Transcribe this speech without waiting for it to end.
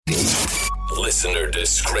Listener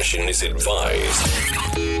discretion is advised.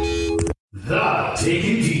 The Take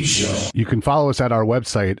It Deep Show. You can follow us at our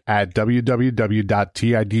website at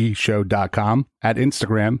www.tidshow.com, at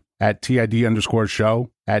Instagram at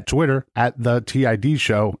TID_show, at Twitter at the TID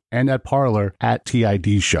Show, and at Parler at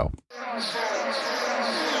TID Show.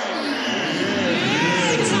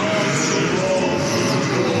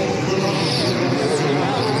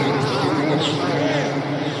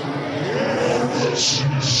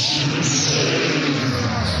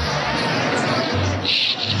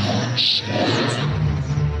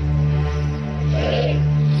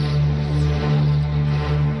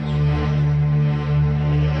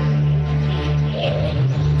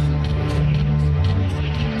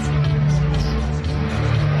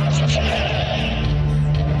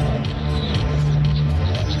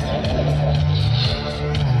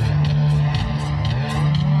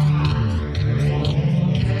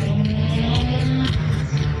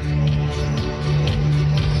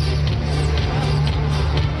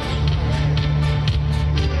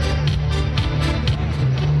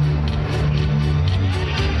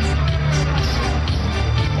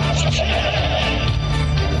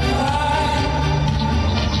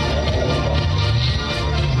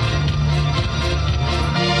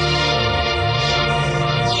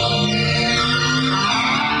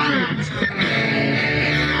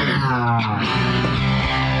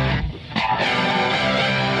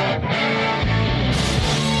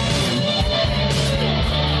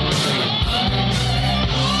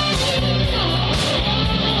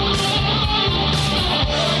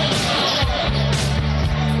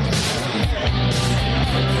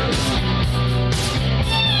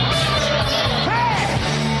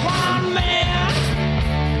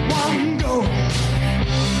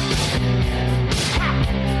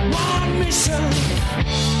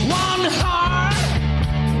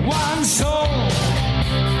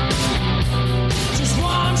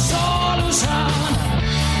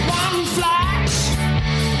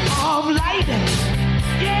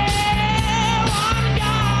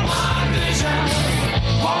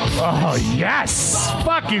 Oh, yes!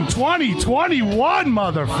 Fucking 2021,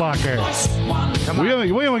 motherfucker!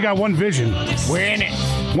 We only got one vision. We're in it.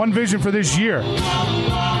 One vision for this year.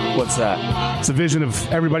 What's that? It's a vision of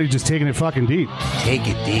everybody just taking it fucking deep. Take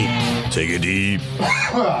it deep. Take it deep.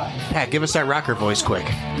 Pat, give us that rocker voice quick.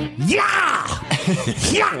 Yeah!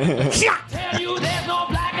 Yeah! Yeah!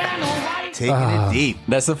 Taking it deep.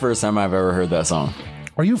 That's the first time I've ever heard that song.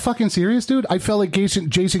 Are you fucking serious, dude? I felt like Jason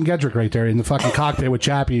Gedrick right there in the fucking cockpit with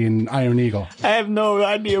Chappie and Iron Eagle. I have no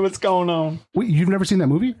idea what's going on. Wait, you've never seen that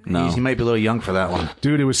movie? No. He might be a little young for that one.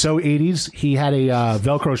 Dude, it was so 80s. He had a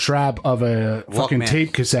Velcro strap of a fucking Walkman.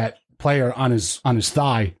 tape cassette player on his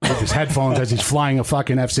thigh with his headphones as he's flying a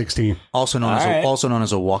fucking F-16. Also known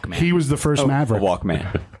as a Walkman. He was the first A Maverick.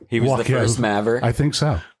 Walkman. He was the first Maverick. I think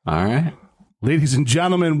so. All right. Ladies and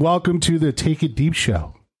gentlemen, welcome to the Take It Deep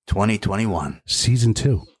Show. 2021. Season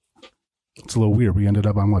 2. It's a little weird. We ended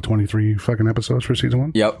up on, 23 fucking episodes for season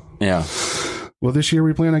 1? Yep. Yeah. Well, this year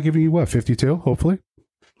we plan on giving you, 52, hopefully?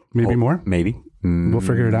 Maybe more? Maybe. We'll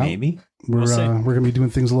figure it out. Maybe. We're going to be doing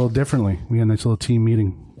things a little differently. We had a nice little team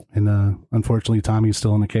meeting. And unfortunately, Tommy's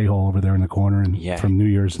still in the K-hole over there in the corner and from New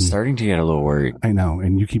Year's. And Starting to get a little worried. I know.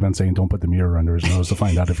 And you keep on saying don't put the mirror under his nose to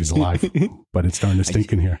find out if he's alive. But it's starting to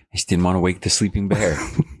stink in here. I just didn't want to wake the sleeping bear.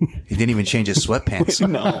 He didn't even change his sweatpants.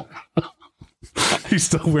 No. He's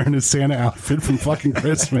still wearing his Santa outfit from fucking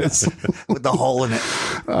Christmas. With the hole in it.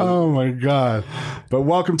 Oh, my God. But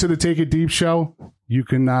welcome to the Take It Deep show. You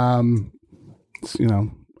can, I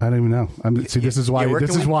don't even know. This is why.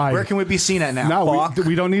 Where can we be seen at now? No,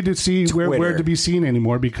 we don't need to see where to be seen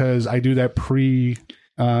anymore because I do that pre.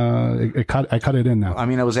 I cut it in now. I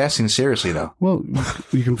mean, I was asking seriously though. Well,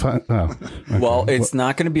 you can find. Oh, okay. Well, it's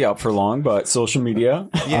not going to be up for long, but social media.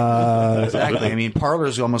 Yeah, exactly. I mean,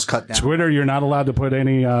 Parler's almost cut down. Twitter, you're not allowed to put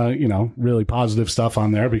any, really positive stuff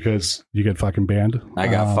on there because you get fucking banned. I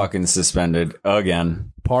got fucking suspended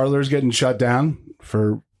again. Parler's getting shut down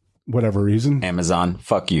for whatever reason. Amazon,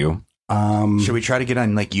 fuck you. Should we try to get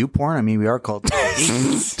on YouPorn? I mean, we are called.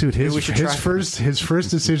 Dude, his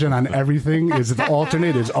first decision on everything is the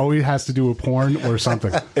alternate is always has to do with porn or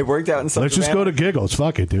something. It worked out in such Let's just go to Giggles.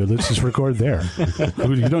 Fuck it, dude. Let's just record there.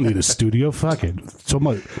 You don't need a studio. Fuck it. So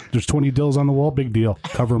much. There's 20 dills on the wall. Big deal.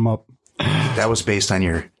 Cover them up. That was based on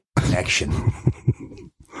your connection.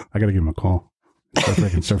 I gotta give him a call.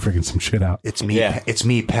 Start freaking some shit out. It's me. Yeah. It's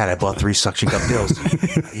me, Pat. I bought 3 suction cup dills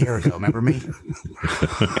a year ago. Remember me?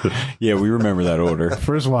 Yeah, we remember that order.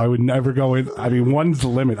 First of all, I would never go in. I mean, one's the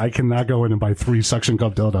limit. I cannot go in and buy 3 suction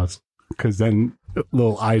cup dildos because then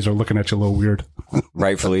little eyes are looking at you a little weird.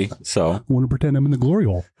 Rightfully so. I want to pretend I'm in the glory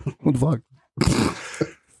hole. What the fuck?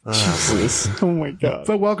 Jesus. Oh my god.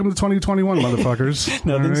 But welcome to 2021, motherfuckers.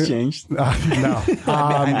 Nothing's All right? changed. No.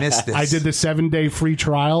 I missed this. I did the 7-day free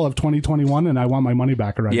trial of 2021, and I want my money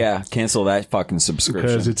back already. Yeah, cancel that fucking Because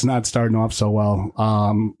subscription. it's not starting off so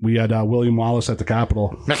well. We had William Wallace at the Capitol,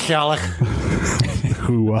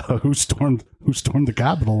 who stormed the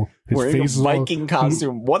Capitol. His Wearing a is all- Viking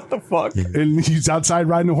costume. What the fuck? and he's outside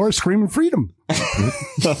riding a horse, screaming freedom.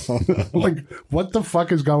 Like, what the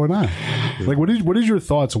fuck is going on? Like, what is your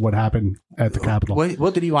thoughts of what happened at the Capitol?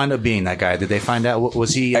 What did he wind up being? That guy? Did they find out?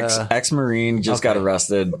 Was he? Ex-Marine just got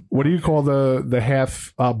arrested. What do you call the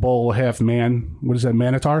half bull, half man? What is that?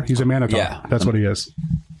 Manitar? He's a manitar. Yeah. That's what he is.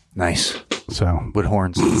 Nice So with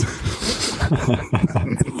horns.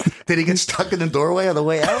 Did he get stuck in the doorway on the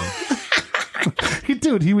way out? he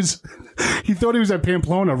thought he was at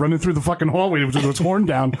Pamplona running through the fucking hallway with his horn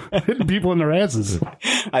down, hitting people in their asses.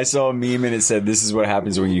 I saw a meme and it said, "This is what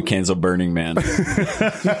happens when you cancel Burning Man." I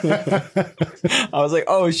was like,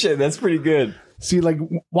 "Oh shit, that's pretty good." See, like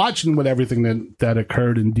watching with everything that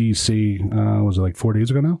occurred in DC, was it like 4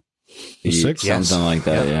 days ago now? 6? Something like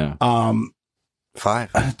that. Yeah.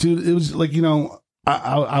 5. Dude, it was like,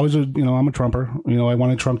 I was I'm a Trumper. I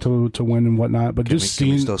wanted Trump to win and whatnot, but Can just we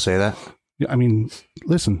seeing, still say that? I mean,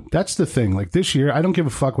 listen, that's the thing. Like this year, I don't give a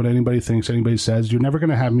fuck what anybody thinks, anybody says. You're never going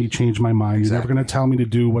to have me change my mind. Exactly. You're never going to tell me to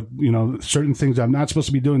do what, certain things I'm not supposed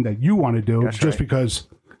to be doing that you want to do That's just right. because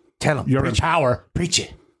Tell him. you're in power. Preach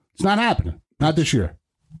it. It's not happening. Not this year.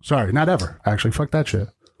 Sorry, not ever. Actually, fuck that shit.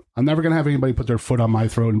 I'm never going to have anybody put their foot on my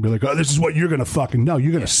throat and be like, oh, this is what you're going to fucking know.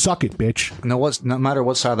 You're going to suck it, bitch. No matter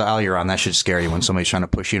what side of the aisle you're on, that should scare you when somebody's trying to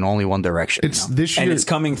push you in only one direction. It's this year. And it's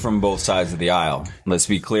coming from both sides of the aisle. Let's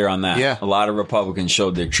be clear on that. Yeah. A lot of Republicans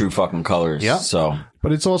showed their true fucking colors. Yeah. So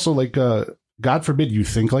But it's also like, God forbid you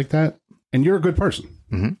think like that, and you're a good person.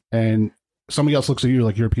 Mhm. And somebody else looks at you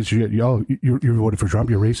like you're a piece of shit. You voted for Trump.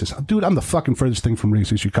 You're racist. Dude, I'm the fucking furthest thing from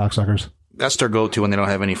racist, you cocksuckers. That's their go-to when they don't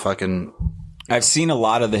have any fucking... I've seen a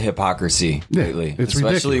lot of the hypocrisy lately, it's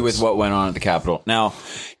especially ridiculous. with what went on at the Capitol. Now,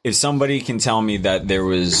 if somebody can tell me that there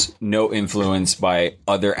was no influence by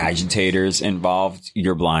other agitators involved,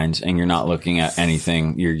 you're blind and you're not looking at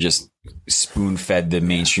anything. You're just spoon-fed the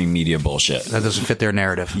mainstream media bullshit. That doesn't fit their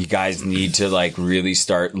narrative. You guys need to really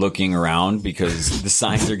start looking around because the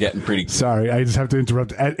signs are getting pretty. Sorry, I just have to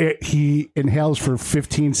interrupt. He inhales for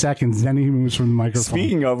 15 seconds, then he moves from the microphone.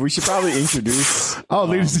 Speaking of, we should probably introduce. Oh,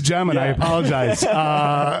 ladies and gentlemen, I apologize.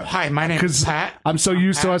 Hi, my name is Pat. I'm so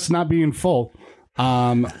used to us not being full.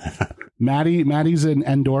 Maddie's in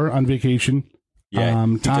Endor on vacation. Yeah,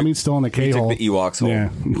 he Tommy's still in the He took K-hole. the Ewoks home.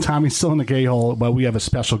 Yeah, Tommy's still in the K-hole, but we have a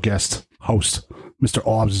special guest host. Mr.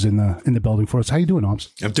 Obbs is in the building for us. How you doing,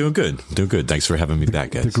 Obbs? I'm doing good. Doing good. Thanks for having me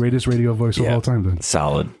back, guys. The greatest radio voice of all time. Then.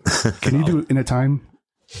 Solid. Can you do it in a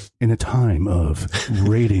time of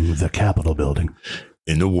raiding the Capitol building?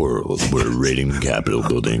 In a world where raiding the Capitol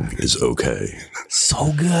building is okay.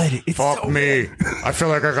 So good. It's Fuck me. I feel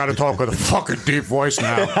like I got to talk with a fucking deep voice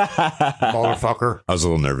now. Motherfucker. I was a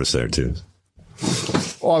little nervous there, too.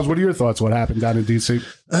 Oz, what are your thoughts? What happened down in D.C.?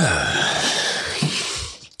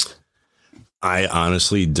 I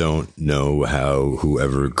honestly don't know how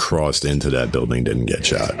whoever crossed into that building didn't get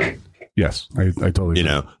shot. Yes, I totally. You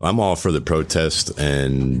know, I'm all for the protest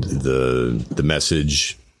and the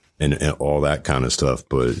message and all that kind of stuff,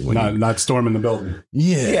 but when not storming the building.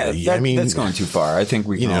 Yeah, I mean, that's going too far. I think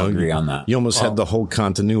we can all agree on that. You almost had the whole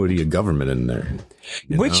continuity of government in there.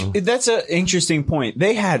 That's an interesting point.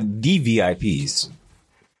 They had DVIPs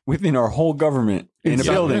within our whole government in a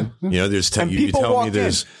building. You know, there's And you people tell me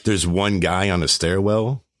walk there's one guy on a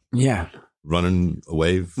stairwell Yeah. running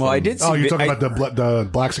away from, Well, I did see. Oh, you're talking about the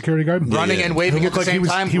black security guard? Running yeah. and waving at the same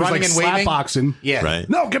time. He was running like and waving. slap-boxing. Yeah. right?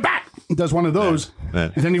 No, get back! He does one of those,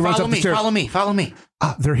 Yeah. and then he runs Follow up the me. stairs. Follow me. Follow me.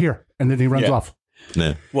 Ah, they're here, and then he runs Yeah. off.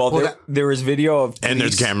 Yeah. Well, there was video of And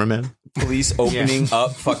there's cameramen. police opening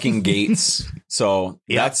up fucking gates. So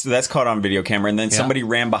that's caught on video camera. And then somebody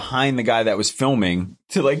ran behind the guy that was filming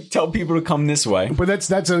to tell people to come this way. But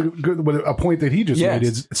that's a good a point that he just Yes. made.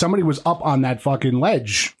 Is somebody was up on that fucking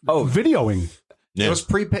ledge, videoing. Yeah. It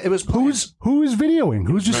was Who is videoing?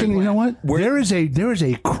 Who's just saying, you know what? There is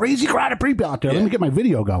a crazy crowd of people out there. Let me get my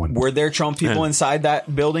video going. Were there Trump people inside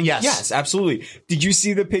that building? Yes. Yes, absolutely. Did you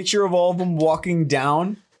see the picture of all of them walking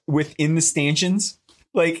down within the stanchions?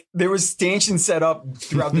 There was stanchions set up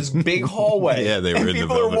throughout this big hallway. Yeah, they were and in the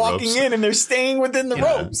people are velvet walking ropes. in and they're staying within the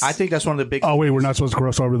ropes. I think that's one of the big... Oh wait, we're not supposed to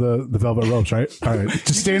cross over the velvet ropes, right? All right,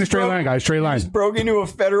 just stay in a straight line, guys. Straight line. Broke into a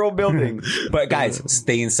federal building. But guys,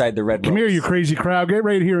 stay inside the red Come here, ropes. you crazy crowd. Get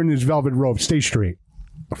right here in this velvet rope. Stay straight.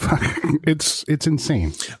 It's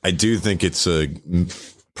insane. I do think it's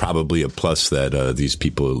probably a plus that these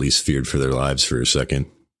people at least feared for their lives for a second.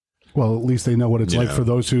 Well, at least they know what it's like for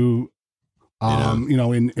those who,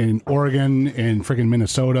 in Oregon and freaking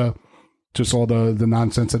Minnesota, just all the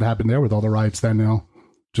nonsense that happened there with all the riots then,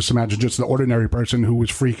 just imagine just the ordinary person who was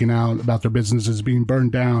freaking out about their businesses being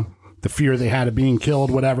burned down, the fear they had of being killed,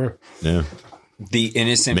 whatever. Yeah. The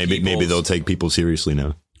innocent maybe they'll take people seriously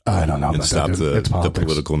now. I don't know. And stop the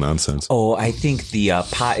political nonsense. Oh, I think the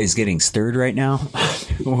pot is getting stirred right now.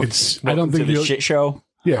 I don't think the shit show.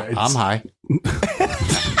 Yeah, I'm high.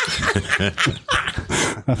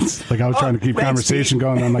 Like I was trying to keep conversation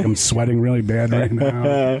going on, like I'm sweating really bad right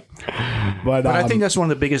now. But I think that's one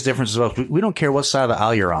of the biggest differences. We don't care what side of the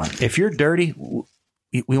aisle you're on. If you're dirty,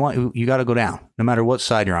 you got to go down, no matter what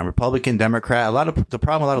side you're on. Republican, Democrat. The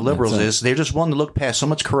problem a lot of liberals is they're just willing to look past so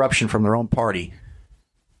much corruption from their own party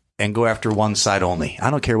and go after one side only.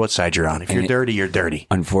 I don't care what side you're on. If you're dirty, you're dirty.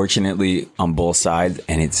 Unfortunately, on both sides,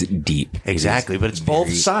 and it's deep. Exactly, but it's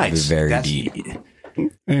both sides. Very deep.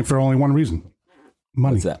 And for only one reason.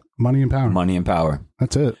 Money. What's that? Money and power. Money and power.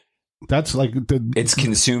 That's it. That's like it's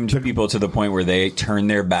consumed people to the point where they turn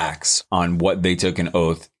their backs on what they took an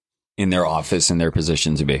oath in their office and their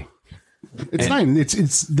position to be. It's not.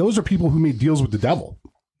 It's those are people who made deals with the devil.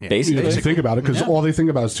 Basically, if you think about it, because all they think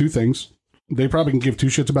about is two things. They probably can give two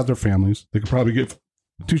shits about their families. They could probably give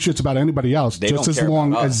two shits about anybody else, just as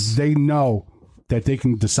long as they know that they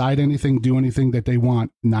can decide anything, do anything that they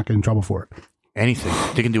want, not get in trouble for it. Anything.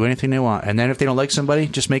 They can do anything they want. And then if they don't like somebody,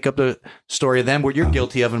 just make up the story of them what you're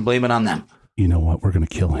guilty of and blame it on them. You know what? We're going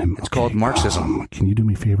to kill him. It's called Marxism. Can you do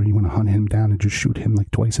me a favor? You want to hunt him down and just shoot him like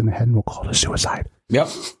twice in the head and we'll call it a suicide? Yep.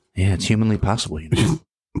 Yeah, it's humanly possible.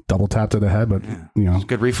 Double tap to the head, but,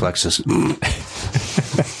 Good reflexes.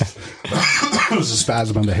 It was a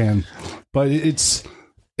spasm on the hand. But it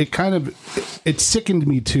sickened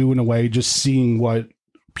me too in a way, just seeing what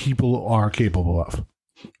people are capable of.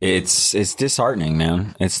 It's disheartening,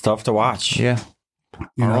 man. It's tough to watch. Yeah.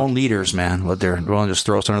 Our own leaders, man, they're willing to just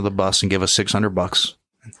throw us under the bus and give us $600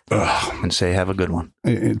 and say, have a good one.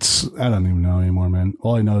 I don't even know anymore, man.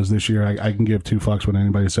 All I know is this year I can give two fucks what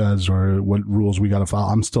anybody says or what rules we got to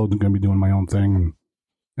follow. I'm still going to be doing my own thing.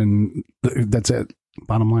 And that's it.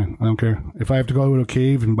 Bottom line. I don't care. If I have to go to a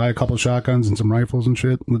cave and buy a couple of shotguns and some rifles and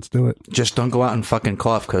shit, let's do it. Just don't go out and fucking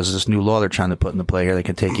cough because this new law they're trying to put into play here, they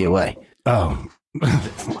can take you away. Oh.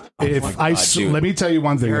 Let me tell you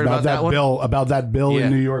one thing about that bill in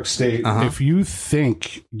New York State. If you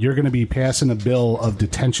think you're going to be passing a bill of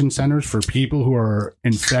detention centers for people who are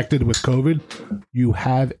infected with COVID, you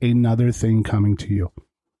have another thing coming to you.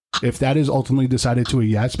 If that is ultimately decided to a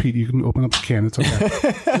yes, Pete, you can open up the can. It's okay.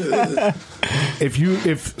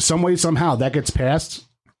 If some way somehow that gets passed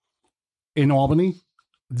in Albany,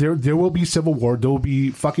 there will be civil war. There will be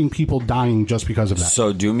fucking people dying just because of that.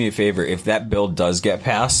 So do me a favor. If that bill does get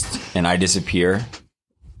passed and I disappear,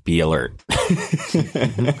 be alert.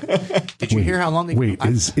 Did you hear how long they... Wait,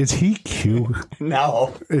 is he Q?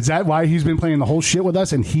 No. Is that why he's been playing the whole shit with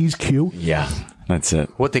us and he's Q? Yeah, that's it.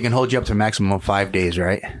 What, they can hold you up to a maximum of 5 days,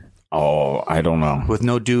 right? Oh, I don't know. With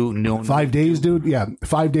no 5 days, dude? Yeah,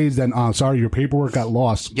 5 days, then, sorry, your paperwork got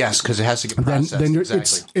lost. Yes, because it has to get processed. Then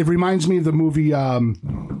exactly. It reminds me of the movie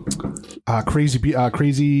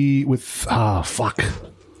Crazy with, fuck.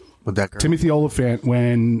 With that girl. Timothy Olyphant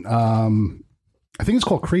when, I think it's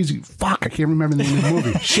called Crazy, fuck, I can't remember the name of the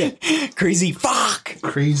movie. Shit. Crazy fuck.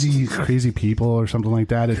 Crazy people or something like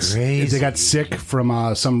that. They got sick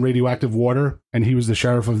from some radioactive water and he was the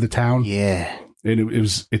sheriff of the town. Yeah. And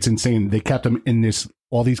it's insane. They kept them in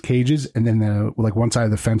all these cages, and then one side of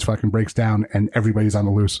the fence fucking breaks down, and everybody's on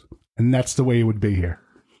the loose. And that's the way it would be here.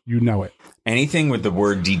 You know it. Anything with the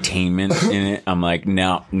word detainment in it, I'm like,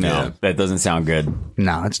 no, that doesn't sound good.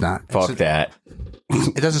 No, it's not. Fuck that.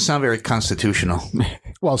 It doesn't sound very constitutional.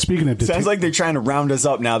 Well, speaking of sounds like they're trying to round us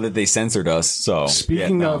up now that they censored us. So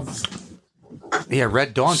speaking of. Yeah,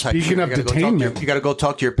 Red Dawn type. Speaking of detainment, you got to go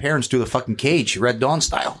talk to your parents through the fucking cage, Red Dawn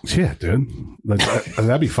style. Yeah, dude,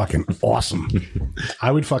 that'd be fucking awesome.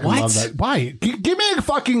 I would fucking love that. Why? Give me a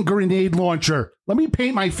fucking grenade launcher. Let me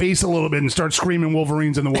paint my face a little bit and start screaming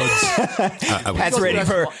Wolverines in the woods. That's ready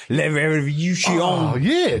for La Revolution. Oh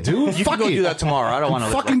yeah, dude. You can go do that tomorrow. I don't want to.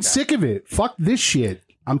 I'm fucking sick of it. Fuck this shit.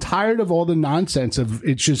 I'm tired of all the nonsense of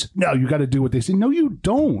it's just no. You got to do what they say. No, you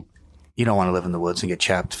don't. You don't want to live in the woods and get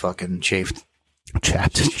chafed.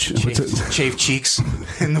 Shaved cheeks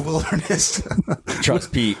in the wilderness.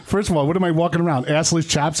 Trust Pete. First of all, what am I walking around? Assless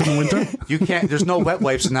chaps in the winter? You can't. There's no wet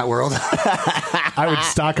wipes in that world. I would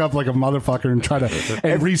stock up like a motherfucker and try to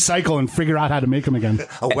recycle and figure out how to make them again.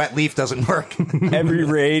 A wet leaf doesn't work. Every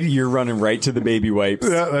raid, you're running right to the baby wipes.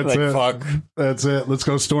 Yeah, that's like, it. Fuck. That's it. Let's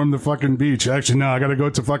go storm the fucking beach. Actually, no, I got to go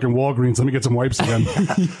to fucking Walgreens. Let me get some wipes again.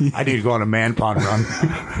 I need to go on a man pond run.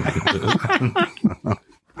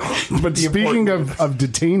 But speaking of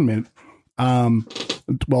detainment,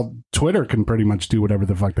 well, Twitter can pretty much do whatever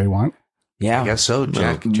the fuck they want. Yeah. I guess so.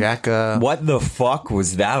 Jack. What the fuck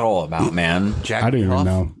was that all about, man? Jack I didn't even Mehoff?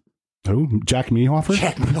 know. Who? Jack Mehofer?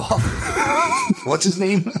 Jack Mehoff. What's his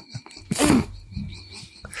name?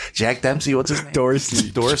 Jack Dempsey. What's his name?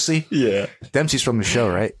 Dorsey. Yeah. Dempsey's from the show,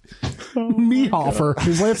 right? Mehofer.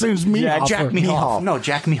 His last name's Mehofer. Jack Mehoff. No,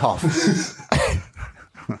 Jack Mehoff.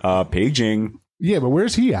 Paging. Yeah, but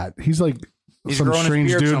where's he at? He's like He's some growing strange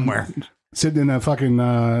his beard dude somewhere. sitting in a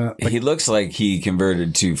fucking. He looks like he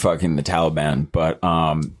converted to fucking the Taliban, but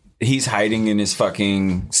he's hiding in his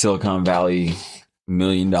fucking Silicon Valley $1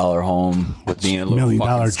 million home with being a little $1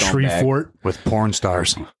 million fucking tree scumbag. fort. With porn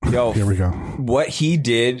stars. Yo, Here we go. what he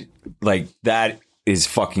did, like, that is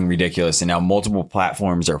fucking ridiculous. And now multiple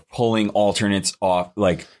platforms are pulling alternates off.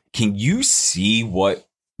 Like, can you see what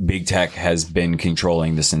big tech has been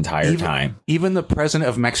controlling this entire time? Even the president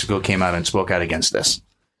of Mexico came out and spoke out against this.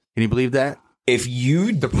 Can you believe that?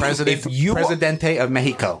 Presidente of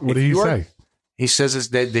Mexico. What did he say? He says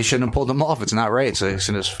that they shouldn't have pulled them off. It's not right. So it's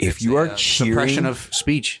If you are cheering- suppression of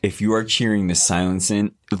speech. If you are cheering the silence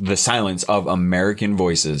of American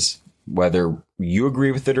voices, whether you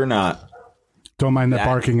agree with it or not, Don't mind that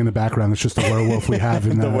barking in the background. It's just the werewolf we have.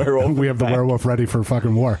 In werewolf we have the werewolf ready for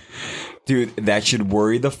fucking war. dude, that should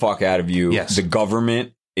worry the fuck out of you. Yes. The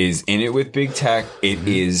government is in it with big tech. It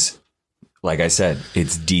is, like I said,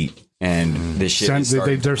 it's deep. And this shit is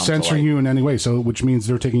starting to They're come to censoring light. you in any way, so which means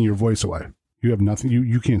they're taking your voice away. You have nothing.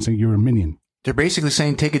 You can't say you're a minion. They're basically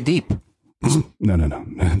saying take it deep. No.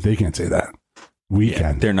 They can't say that. We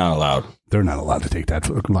can. They're not allowed. They're not allowed to take that.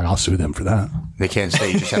 Like, I'll sue them for that. They can't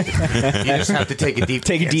say you just have to take it deep.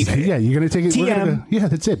 Take it deep. Yeah, you're gonna take it. we're TM. gonna- yeah,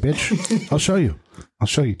 that's it, bitch. I'll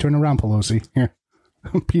show you. Turn around, Pelosi. Here,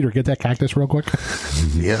 Peter, get that cactus real quick.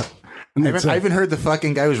 Yeah. And I that's even it. heard the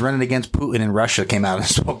fucking guy who was running against Putin in Russia came out and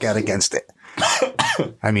spoke out against it.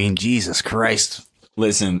 I mean, Jesus Christ.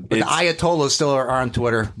 Listen, The it's, Ayatollahs still are on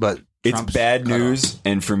Twitter, but it's Trump's bad cut news.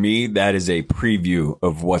 And for me, that is a preview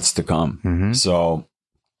of what's to come. Mm-hmm. So,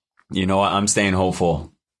 you know what? I'm staying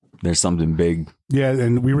hopeful. There's something big. Yeah,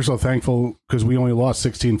 and we were so thankful because we only lost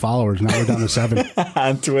 16 followers. Now we're down to 7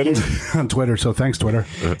 On Twitter? on Twitter. So thanks, Twitter.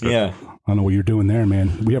 Yeah. I don't know what you're doing there,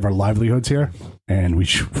 man. We have our livelihoods here, and we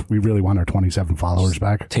really want our 27 followers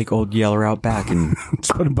back. Take old Yeller out back and,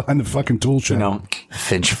 Let's put him behind the fucking tool shed. you know.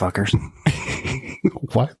 Finch fuckers.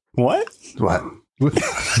 What? What? What?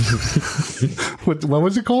 What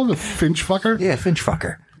was it called? A Finch fucker? Yeah, Finch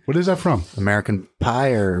fucker. What is that from? American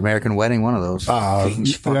Pie or American Wedding, one of those.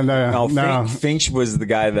 No. Finch was the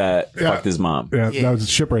guy that fucked his mom. Yeah, that was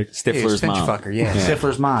Shipwreck. Yeah, Stifler's Finch mom. fucker, yeah.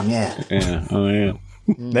 Stifler's mom, yeah. Yeah. Oh, yeah.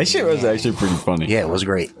 That shit was actually pretty funny. Yeah, it was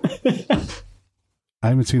great. I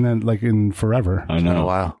haven't seen that like in forever. I In a know.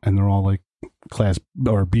 while. And they're all like class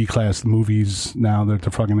or B class movies now that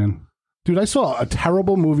they're fucking in. Dude, I saw a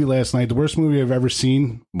terrible movie last night, the worst movie I've ever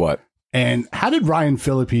seen. What? And how did Ryan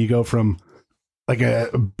Phillippe go from like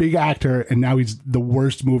a big actor and now he's the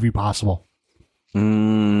worst movie possible? I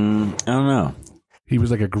don't know. He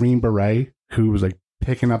was like a Green Beret who was like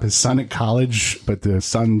picking up his son at college, but the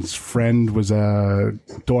son's friend was the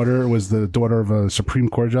daughter of a Supreme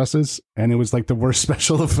Court justice, and it was like the worst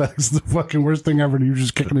special effects, the fucking worst thing ever. And you were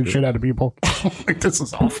just kicking the shit out of people. Like, this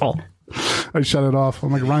is awful. I shut it off.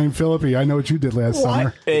 I'm like, Ryan Phillippe, I know what you did last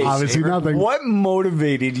summer. Hey, obviously nothing. What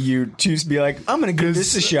motivated you to be like, I'm going to give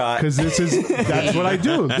this a shot? Because that's what I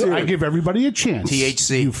do. I give everybody a chance.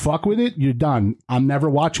 THC. You fuck with it, you're done. I'm never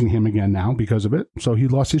watching him again now because of it. So he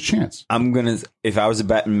lost his chance. I'm going to, if I was a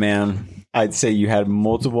betting man, I'd say you had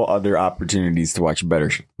multiple other opportunities to watch a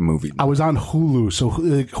better movie. I was on Hulu. So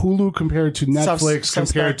like, Hulu compared to Netflix,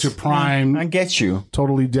 compared to Prime, I get you.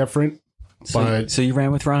 totally different. But So you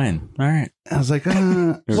ran with Ryan. All right. I was like,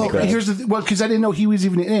 well, bad. here's the well, because I didn't know he was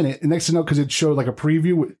even in it. And next to know, because it showed like a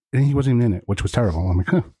preview, and he wasn't even in it, which was terrible. I'm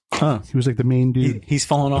like, huh. He was like the main dude. He's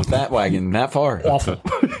fallen off that wagon that far. Awful,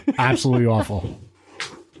 absolutely awful.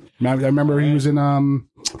 I remember he was in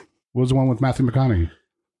what was the one with Matthew McConaughey?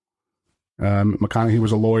 McConaughey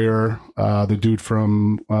was a lawyer. The dude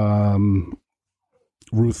from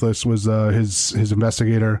Ruthless was his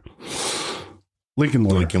investigator. Lincoln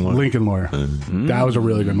Lawyer. That was a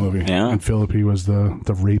really good movie. Yeah. And Philippi was the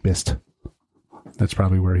rapist. That's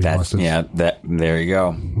probably where he lost it. Yeah, there you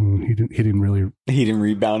go. He didn't really. He didn't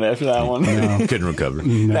rebound after that one. No. Couldn't recover.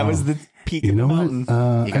 No. That was the peak. You of know the what?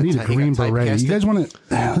 mountain. I need a green beret. You guys want to?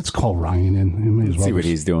 Let's call Ryan in. We may as well See what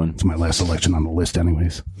he's doing. It's my last election on the list,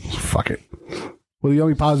 anyways. Fuck it. Well, the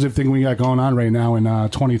only positive thing we got going on right now in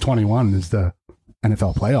 2021 is the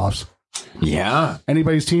NFL playoffs. Yeah.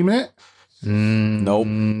 Anybody's team in it? Nope.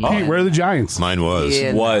 Hey, where are the Giants? Mine was.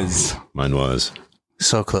 Yeah. Mine was.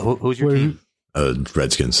 So close. Who's your team?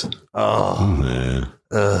 Redskins. Oh.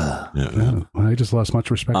 Yeah. Well, I just lost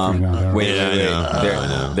much respect for you now. Darryl. Wait. I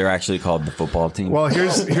know. They're actually called the football team. Well,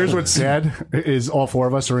 here's what's sad is all four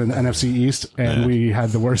of us are in the NFC East, and we had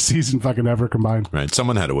the worst season fucking ever combined. Right.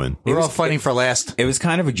 Someone had to win. We're all fighting for last. It was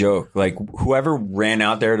kind of a joke. Like, whoever ran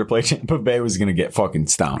out there to play Tampa Bay was going to get fucking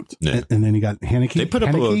stomped. Yeah. And then you got Heineke. They put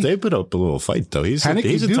up a little fight though. He's a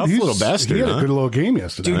tough little bastard. He had huh? a good little game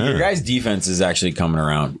yesterday. Dude, your guys' defense is actually coming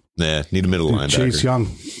around. Yeah, need a middle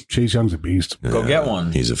linebacker. Chase Young's a beast. Go get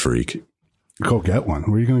one. He's a freak. Go get one.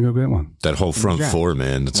 Where are you going to go get one? That whole front four,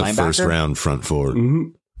 man. That's a Linebacker? first round front four. Mm-hmm.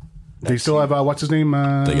 They still have what's his name?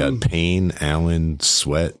 They got Payne, Allen,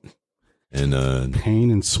 Sweat, and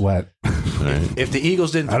Payne and Sweat. right. If the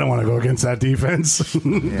Eagles didn't, I don't want to go against that defense.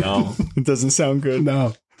 No, it doesn't sound good.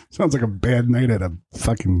 No, sounds like a bad night at a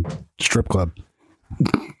fucking strip club.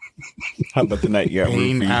 How about the night you got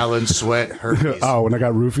Payne, roofied? Allen, Sweat, Herpes. Oh, when I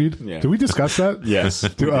got roofied? Yeah. Did we discuss that? Yes.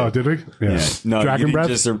 Did we? Yeah. No, Dragon you breath?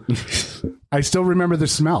 didn't just I still remember the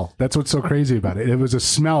smell. That's what's so crazy about it. It was a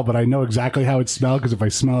smell, but I know exactly how it smelled because if I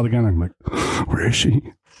smell it again, I'm like, where is she?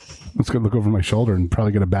 Let's go look over my shoulder and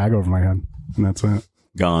probably get a bag over my head. And that's it.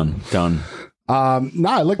 gone. Done.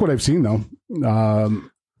 I like what I've seen, though.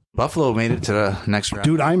 Buffalo made it to the next round.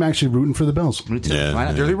 Dude, I'm actually rooting for the Bills. Me too. Yeah, Why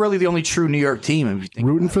not? yeah. They're really the only true New York team. If you think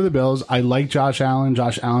Rooting for the Bills. I like Josh Allen.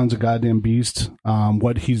 Josh Allen's a goddamn beast.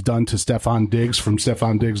 What he's done to Stephon Diggs from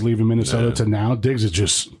Stephon Diggs leaving Minnesota to now, Diggs is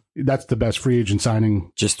just, that's the best free agent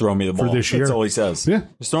signing. Just throw me the ball. this year. That's all he says. Yeah.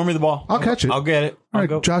 Just throw me the ball. I'll catch it. I'll get it. All I'll right,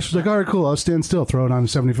 go. Josh was like, all right, cool. I'll stand still. Throw it on a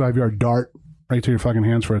 75-yard dart right to your fucking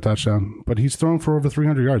hands for a touchdown. But he's thrown for over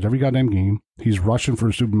 300 yards every goddamn game. He's rushing for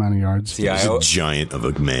a super amount of yards. Yeah, He's a giant of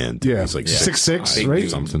a man. Dude. Yeah. He's like 6'6", big right?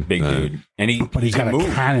 dude, something. Big dude. And But he's got can a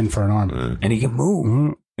move. cannon for an arm. And he can move.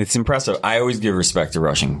 Mhm. It's impressive. I always give respect to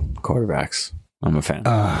rushing quarterbacks. I'm a fan.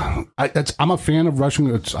 I'm a fan of rushing.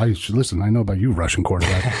 Listen, I know about you, rushing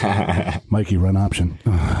quarterback. Mikey, run option.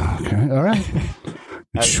 Okay, all right.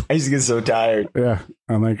 I used to get so tired. Yeah.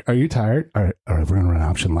 I'm like, are you tired? All right, we're going to run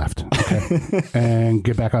option left. Okay. And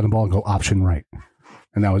get back on the ball and go option right.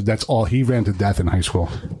 And that's all. He ran to death in high school.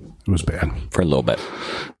 It was bad. For a little bit.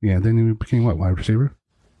 Yeah, then he became what, wide receiver?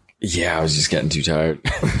 Yeah, I was just getting too tired.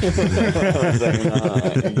 I was like, nah, I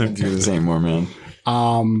can't do this anymore, man.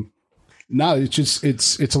 No, it's just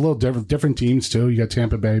it's a little different teams too. You got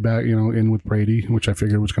Tampa Bay back, in with Brady, which I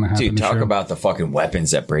figured was going to happen. Dude, this talk year. about the fucking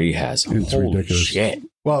weapons that Brady has. It's Holy ridiculous. shit.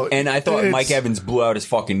 Well, And I thought it's- Mike Evans blew out his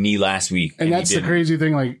fucking knee last week. and that's he the didn't. crazy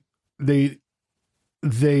thing. Like they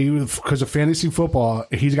because of fantasy football,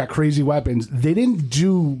 he's got crazy weapons. They didn't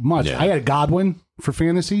do much. Yeah. I had Godwin for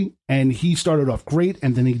fantasy, and he started off great,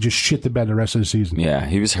 and then he just shit the bed the rest of the season. Yeah,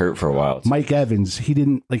 he was hurt for a while. Mike Evans, he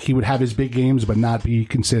didn't he would have his big games, but not be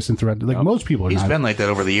consistent throughout. Like most people are he's not. been like that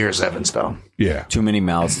over the years, Evans, though. Yeah, Too many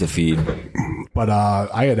mouths to feed. but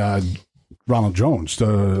I had Ronald Jones.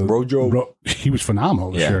 He was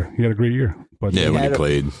phenomenal this Yeah. year. He had a great year. But Yeah, when he had a-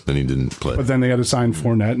 played, then he didn't play. But then they had to sign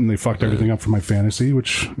Fournette, and they fucked everything up for my fantasy,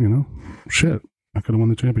 which, shit. I could have won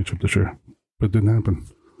the championship this year, but it didn't happen.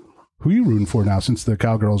 Who are you rooting for now since the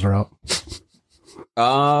Cowgirls are out?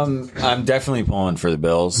 I'm definitely pulling for the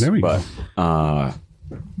Bills. There we but,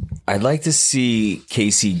 I'd like to see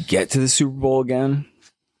KC get to the Super Bowl again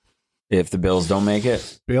if the Bills don't make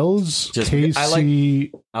it. Bills, Just- KC, I like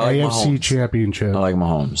AFC Mahomes. Championship. I like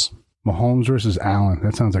Mahomes. Mahomes versus Allen.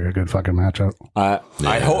 That sounds like a good fucking matchup.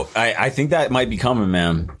 I hope. I think that might be coming,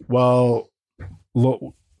 man. Well, look,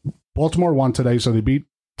 Baltimore won today, so they beat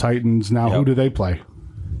Titans. Now, who Yep. do they play?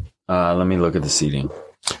 Let me look at the seating.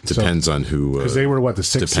 Depends on who. Because they were, the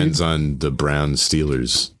sixth depends seed? on the Browns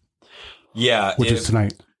Steelers. Yeah, Which is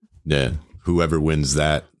tonight. Yeah, whoever wins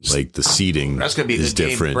that, like the seeding, That's going to be a is good game.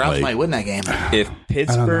 different. Browns Like, might win that game. if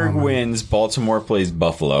Pittsburgh man. wins, Baltimore plays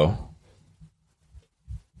Buffalo.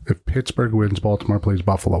 If Pittsburgh wins, Baltimore plays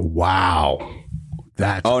Buffalo. Wow.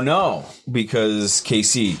 That's Oh no, because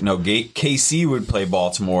KC would play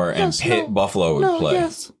Baltimore and Buffalo would play.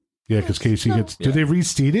 yeah, because KC gets. Did they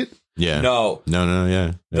reseed it? Yeah. No.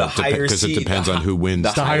 Yeah. The higher because seed- it depends on who wins.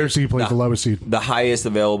 The higher seed plays the lowest seed. The highest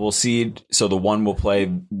available seed. So the one will play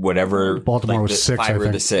whatever. Baltimore was the 6, I 5 or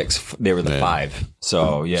think. the 6. They were the 5.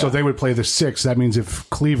 So yeah. So they would play the 6. That means if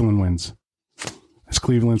Cleveland wins, is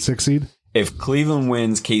Cleveland 6 seed? If Cleveland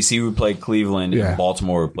wins, KC would play Cleveland. Yeah. And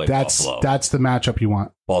Baltimore would play Buffalo. That's the matchup you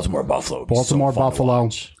want. Baltimore Buffalo. Baltimore Buffalo,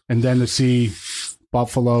 and then to see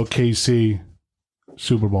Buffalo KC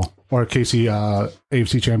Super Bowl or KC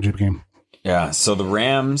AFC Championship game. Yeah. So the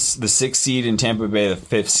Rams, the 6th seed, and Tampa Bay, the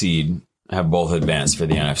 5th seed, have both advanced for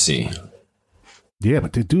the NFC. Yeah,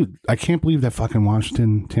 but dude, I can't believe that fucking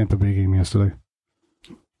Washington Tampa Bay game yesterday.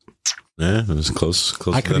 Yeah, it was closer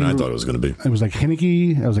than I thought it was going to be. It was like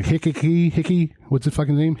Heineke. I was like Hickey. What's his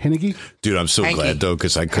fucking name? Heineke. Dude, I'm so glad though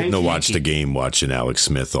because I couldn't have watched the game watching Alex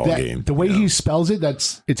Smith all game. The way he spells it,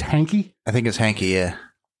 it's Hanky. I think it's Hanky. Yeah.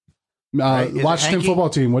 Right? Washington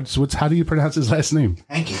football team. What's how do you pronounce his last name?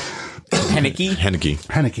 Hanky. Heineke.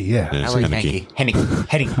 Heineke. Yeah. Yeah, I it's like Heineke. Hanky.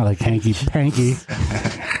 Heineke. I like Hanky Panky.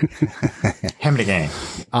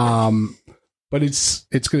 Heineke. But it's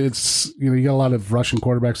good. It's you got a lot of Russian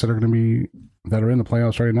quarterbacks that are going to be that are in the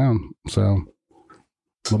playoffs right now. So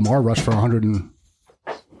Lamar rushed for 100 and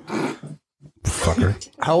fucker.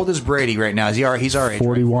 How old is Brady right now? He's our age.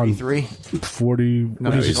 41. 43? 40.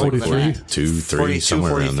 What is he? he's older than 43. that. 2, 3, 42,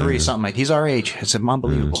 somewhere around 43, there. something like. He's our age. It's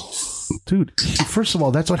unbelievable. Dude, first of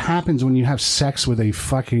all, that's what happens when you have sex with a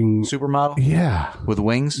fucking Supermodel yeah. with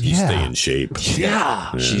wings. Yeah. Stay in shape.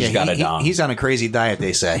 Yeah. She's got a dong. He's on a crazy diet,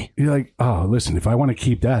 they say. You're like, oh, listen, if I want to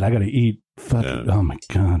keep that, I got to eat. Oh my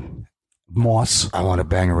god, moss. I want to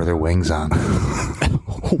bang her with her wings on.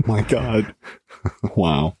 Oh my God.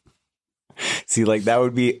 Wow. See, like that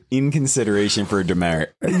would be in consideration for a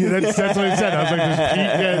demerit. Yeah, that's what I said. I was like,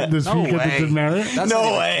 does Pete get the demerit? That's No not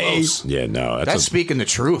even way. close. Yeah, no, That's speaking the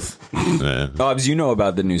truth. Bobs, you know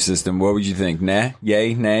about the new system. What would you think? Nah?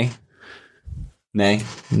 Yay? Nay? Nay?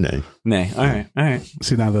 no. Nay. All right.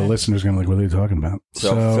 See, now the listener's going to be like, what are they talking about?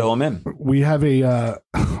 So fill them in. We have a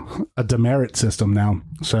demerit system now.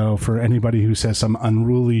 So for anybody who says some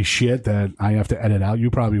unruly shit that I have to edit out,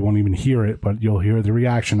 you probably won't even hear it, but you'll hear the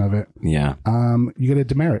reaction of it. Yeah. You get a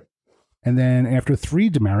demerit. And then after 3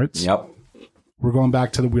 demerits, Yep. we're going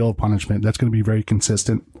back to the wheel of punishment. That's going to be very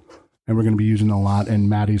consistent. And we're going to be using it a lot. And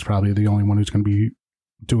Maddie's probably the only one who's going to be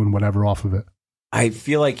doing whatever off of it. I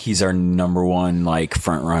feel like he's our number one like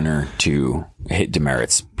front runner to hit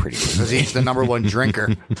demerits pretty Because quickly. he's the number one drinker.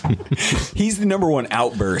 He's the number one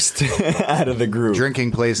outburst out of the group.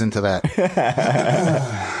 Drinking plays into that.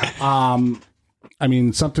 I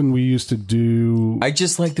mean, something we used to do. I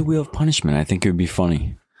just like the wheel of punishment. I think it would be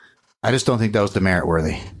funny. I just don't think that was demerit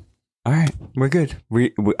worthy. All right, we're good.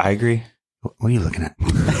 I agree. What are you looking at?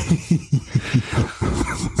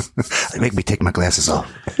 Make me take my glasses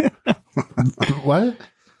off. What?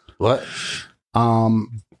 What? I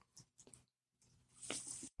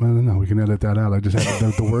don't know. We can edit that out. I just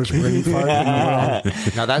had the worst brain fart in the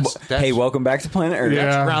world. Now that's Hey, welcome back to Planet Earth.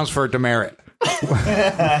 Yeah. grounds for demerit.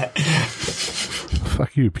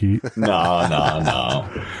 Fuck you, Pete. No.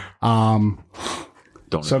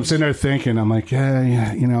 Don't. So I'm sitting there thinking, I'm like,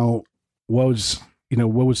 yeah, what was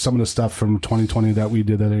some of the stuff from 2020 that we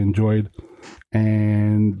did that I enjoyed,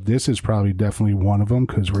 and this is probably definitely one of them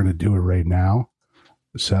because we're gonna do it right now.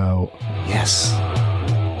 So, Yes.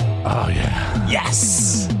 oh yeah,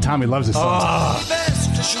 Yes. Tommy loves this song.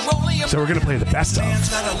 So we're gonna play the best of,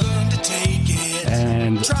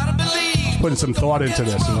 and putting some thought into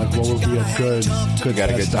this, and like, what would be a good Got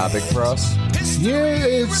a good best of. topic for us? Yeah,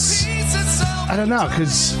 it's I don't know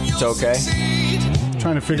because It's okay.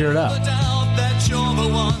 trying to figure it out.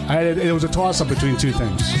 It was a toss up between 2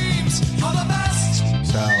 things.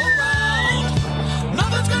 So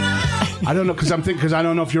I don't know because I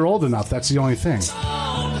don't know if you're old enough. That's the only thing.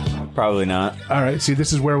 Probably not. All right, see,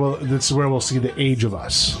 this is where we'll see the age of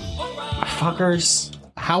us. Fuckers.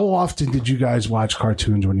 How often did you guys watch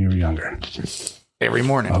cartoons when you were younger? Every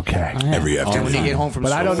morning. Okay, Every And when you afternoon. get home from but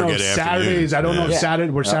school, I don't know forget Saturdays. afternoon. I don't know Yeah.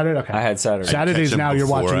 Saturday. We're Saturday. Okay, I had Saturday. Saturdays Catch them now. You're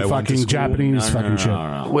before watching I went to fucking school. Japanese fucking shit.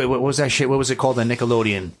 No. Wait, what was that shit? What was it called? The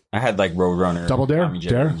Nickelodeon. I had like Roadrunner. Double Dare? Tommy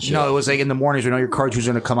Jerry Dare? and shit. No, it was like in the mornings when all your cartoons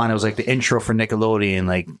were going to come on. It was like the intro for Nickelodeon,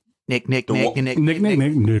 like Nick, Nickelodeon.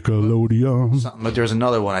 something. But there's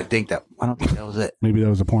another one. I don't think that was it. Maybe that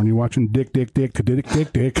was the porn you're watching. Dick.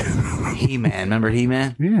 He-Man. Remember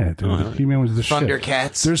He-Man? Yeah, dude. He-Man was the shit.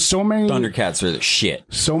 Thundercats. There's so many Thundercats are the shit.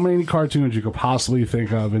 so many cartoons you could possibly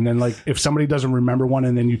think of, and then like if somebody doesn't remember one,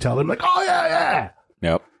 and then you tell them like, oh yeah.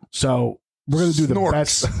 Yep. So we're gonna do the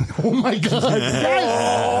best. Oh my god!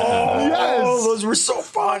 Yes, those were so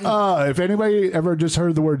fun. If anybody ever just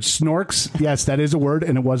heard the word snorks, yes, that is a word,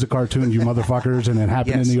 and it was a cartoon, you motherfuckers, and it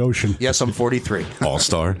happened in the ocean. Yes, I'm 43.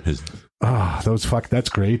 All-Star. That's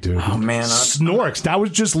great, dude. Oh, man. Snorks. That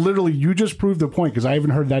was just literally, you just proved the point, because I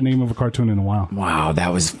haven't heard that name of a cartoon in a while. Wow,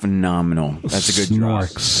 that was phenomenal. That's a good drop.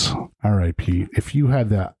 Snorks. All right, Pete. If you had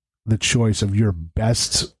the choice of your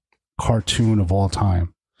best cartoon of all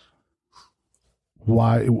time,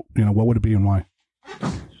 why, what would it be and why?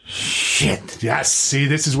 Shit. Yes. See,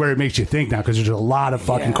 this is where it makes you think now, because there's a lot of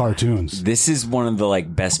fucking cartoons. This is one of the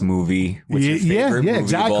best movie. What's your favorite movie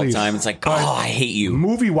exactly. of all time? It's like, I hate you.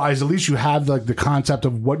 Movie wise, at least you have like the concept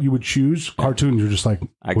of what you would choose. Cartoon, you're just like,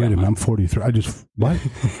 wait a minute, I'm 43. What?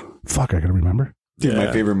 Fuck, I gotta remember. Dude,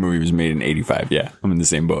 my favorite movie was made in 85. Yeah, I'm in the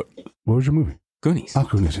same boat. What was your movie? Goonies. Oh,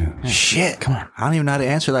 Goonies. Yeah. Shit. Come on. I don't even know how to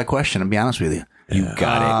answer that question, to be honest with you. You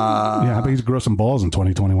got it. Yeah, I bet he's grow some balls in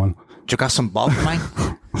 2021. You got some balls in mine?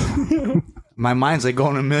 My mind's like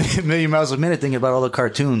going a million miles a minute thinking about all the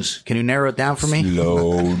cartoons. Can you narrow it down for me?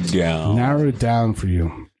 Slow down. Narrow it down for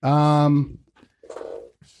you.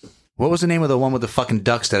 What was the name of the one with the fucking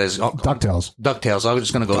ducks that is... DuckTales. DuckTales. I was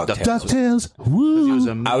just going to go with DuckTales. DuckTales.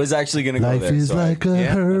 Woo. I was actually going to go Life there. is like a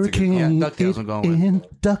hurricane DuckTales I'm going with. in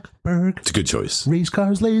Duckburg. It's a good choice. Race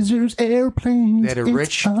cars, lasers, airplanes. They had a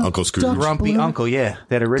rich Uncle Scrooge. grumpy uncle, yeah.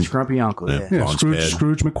 They had a rich grumpy uncle, yeah. Yeah, Launchpad.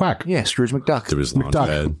 Scrooge McQuack. Yeah, Scrooge McDuck. There was McDuck.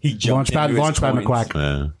 Launchpad. He jumped Launchpad into his McQuack.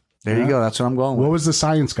 Yeah. There you go. That's what I'm going with. What was the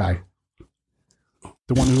science guy?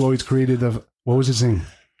 The one who always created the... What was his name?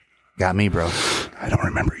 Got me, bro. I don't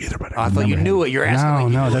remember either, but I thought you knew what you're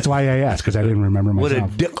asking. No, that's why I asked, because I didn't remember What a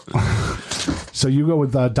myself. dick. So you go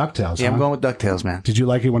with DuckTales, Yeah, huh? I'm going with DuckTales, man. Did you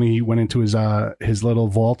like it when he went into his little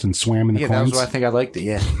vault and swam in the Yeah, that coins? was why I think I liked it,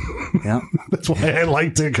 yeah. Yeah. That's why I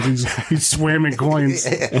liked it, because he swam in coins.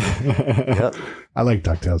 Yep. I like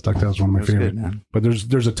DuckTales. DuckTales is one of my It was favorite. good, man. But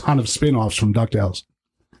there's a ton of spin-offs from DuckTales.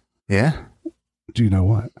 Yeah? Do you know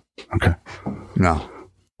what? Okay. No.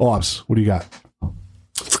 Ops, what do you got?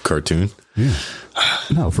 For cartoon. Yeah.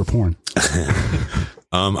 No, for porn.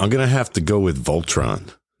 I'm going to have to go with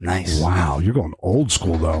Voltron. Nice. Wow, you're going old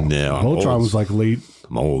school, though. Yeah, I'm Voltron old. was like late...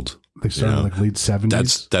 I'm old. They started like late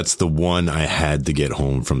 70s. That's the one I had to get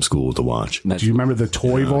home from school to watch. Do you remember the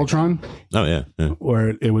toy Voltron? Oh, yeah.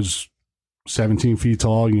 Where it was 17 feet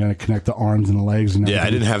tall, you got to connect the arms and the legs. And Yeah, I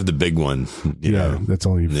everything? didn't have the big one. You know. That's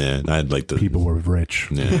only Yeah, I had like the people were rich.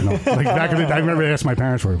 Yeah. You know? Like back in the day, I remember I asked my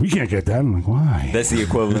parents for it. We can't get that. I'm like, why? That's the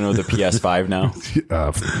equivalent of the PS5 now.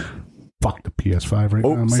 Fuck the PS5 right now.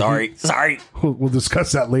 Oh, Mikey. sorry. We'll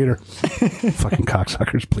discuss that later. Fucking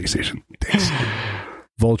cocksuckers, PlayStation. Thanks.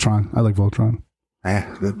 Voltron. I like Voltron.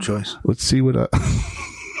 Yeah, good choice. Let's see what...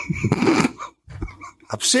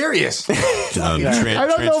 I'm serious.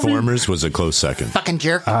 Transformers was a close second. Fucking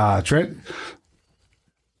jerk.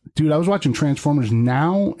 Dude, I was watching Transformers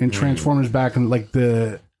now and Transformers back in like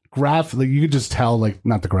the like you could just tell, like,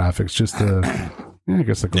 not the graphics, just the I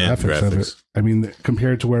guess the graphics of it. I mean,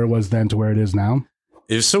 compared to where it was then to where it is now.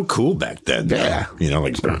 It was so cool back then. Yeah. You know,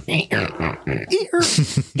 like Look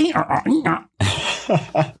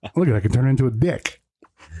at, I can turn into a dick.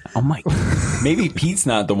 Oh my! Maybe Pete's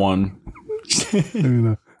not the one. I don't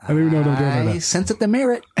even know what I'm doing right I sense it the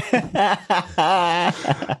merit. now.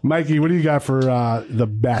 Mikey, what do you got for the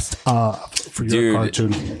best for your Dude.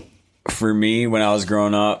 cartoon? For me, when I was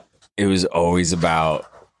growing up, it was always about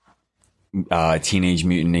Teenage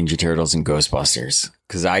Mutant Ninja Turtles and Ghostbusters.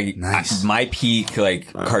 Because my peak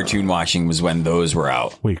cartoon watching was when those were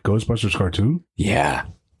out. Wait, Ghostbusters cartoon? Yeah,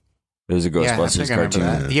 it was a Ghostbusters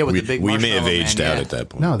cartoon. Yeah, with the big we may have marshmallow aged man, out yeah. at that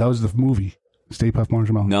point. No, that was the movie. Stay Puft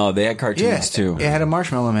Marshmallow. No, they had cartoons Yeah, too. it had a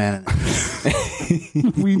marshmallow man.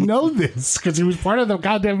 We know this because he was part of the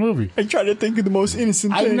goddamn movie. I try to think of the most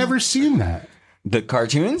innocent I've never seen that. The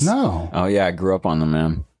cartoons? No. Oh yeah, I grew up on them,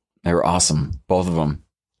 man. They were awesome, both of them.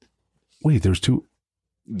 Wait, there's two.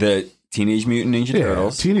 The Teenage Mutant Ninja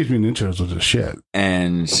Turtles Teenage Mutant Ninja Turtles was a shit.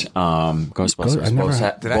 and Ghostbusters. I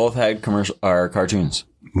never Both had commercial or cartoons.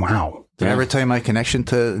 Wow. Did I ever tell you my connection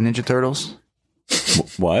to Ninja Turtles?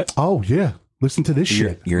 What? Oh yeah. Listen to this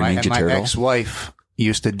shit. You're a Ninja my Turtle? ex-wife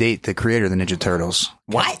used to date the creator of the Ninja Turtles.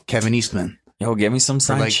 What? Kevin Eastman. Yo, give me some For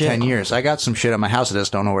side like shit. 10 years. I got some shit at my house. I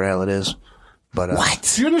just don't know where the hell it is. But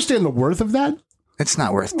What? Do you understand the worth of that? it's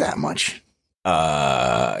not worth that much.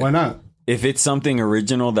 Why not? If it's something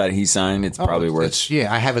original that he signed, it's probably worth. It's,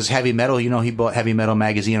 yeah, I have his Heavy Metal. You know, he bought Heavy Metal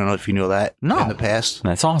magazine. I don't know if you knew that in the past.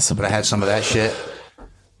 That's awesome. But I had some of that shit.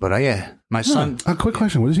 But yeah, my son, A quick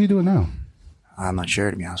question. What is he doing now? I'm not sure,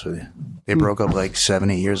 to be honest with you. They broke up like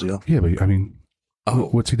 7-8 years ago. Yeah, but I mean,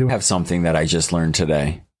 what's he doing? I have something that I just learned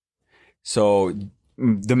today. So,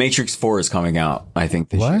 The Matrix 4 is coming out, I think,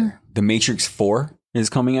 this What? year. The Matrix 4 is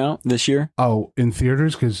coming out this year. Oh, in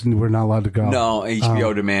theaters because we're not allowed to go. No,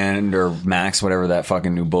 HBO Demand or Max, whatever that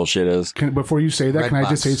fucking new bullshit is. Before you say that, can I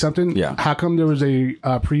just say something? Yeah. How come there was a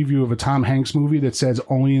preview of a Tom Hanks movie that says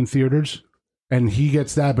only in theaters? And he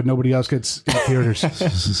gets that, but nobody else gets in theaters.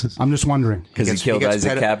 I'm just wondering. Because he killed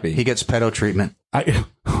Isaac Cappy. He gets pedo treatment.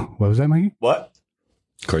 What was that, Mikey? What?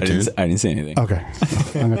 Cartoon? I didn't say anything. Okay.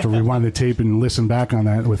 I'm going to have to rewind the tape and listen back on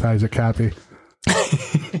that with Isaac Cappy.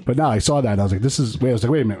 But no, I saw that. I was like,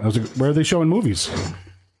 wait a minute. I was like, where are they showing movies?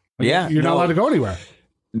 Like, Yeah. You're not allowed to go anywhere.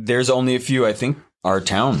 There's only a few. I think our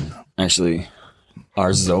town, actually,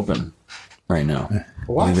 ours is open right now.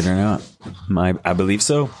 What? Believe it or not. I believe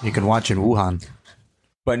so. You can watch in Wuhan.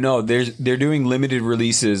 But no, they're doing limited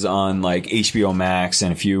releases on like HBO Max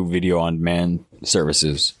and a few video on demand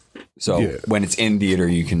services. So when it's in theater,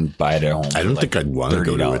 you can buy it at home. I don't think I'd want to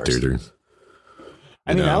go to a theater.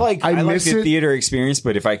 I mean, I like the theater experience,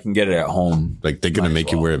 but if I can get it at home, like they're gonna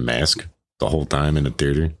make you wear a mask the whole time in the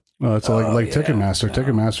theater. Well, it's like Ticketmaster.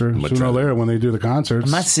 Ticketmaster. Sooner or later, when they do the concerts,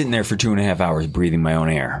 I'm not sitting there for 2.5 hours breathing my own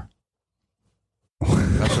air.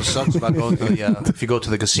 That's what sucks about going to the, if you go to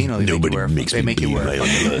the casino. Nobody makes me breathe my own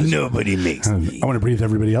air. Nobody makes me. I want to breathe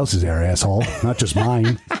everybody else's air, asshole, not just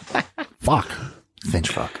mine. Fuck. Finch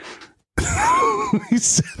fuck. He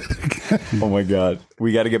said it again. Oh my god,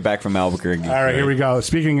 we got to get back from Albuquerque. All right, here we go.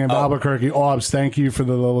 Speaking of Albuquerque, Orbs, thank you for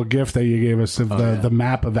the little gift that you gave us of the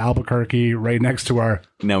map of Albuquerque right next to our.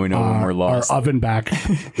 Now we know when we're lost. Our oven back,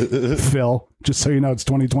 Phil. Just so you know, it's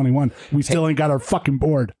 2021. We still ain't got our fucking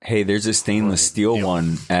board. Hey, there's a stainless steel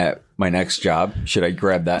one at my next job. Should I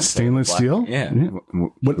grab that? Stainless steel? Yeah.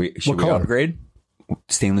 What Should we color? upgrade?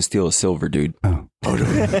 Stainless steel is silver, dude. Oh. Hold on.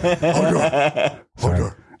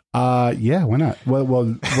 Yeah, why not? Well,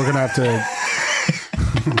 we're gonna have to.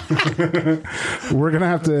 We're gonna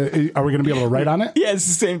have to. Are we gonna be able to write on it? Yeah, it's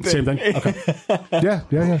the same thing. Same thing. Okay. Yeah.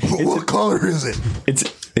 What color is it?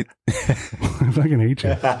 I fucking hate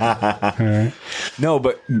you. All right. No,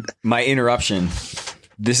 but my interruption.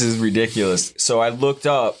 This is ridiculous. So I looked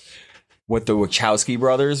up what the Wachowski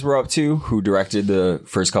brothers were up to, who directed the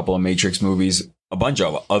first couple of Matrix movies. A bunch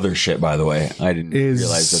of other shit, by the way. I didn't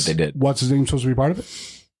realize that they did. What's his name supposed to be part of it?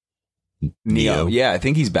 Neo. Yeah, I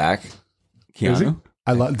think he's back. Keanu? Is he?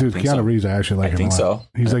 I love, dude. Keanu Reeves. I actually like him. I think so.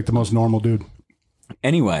 He's like the most normal dude.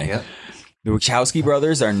 Anyway, the Wachowski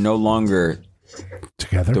brothers are no longer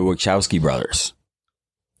together. The Wachowski brothers.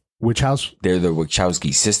 Which house? They're the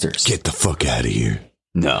Wachowski sisters. Get the fuck out of here.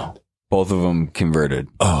 No, both of them converted.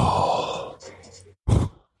 Oh.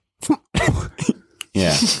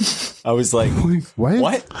 Yeah. I was like,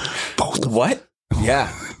 what? Both. What? Yeah.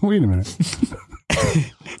 Wait a minute.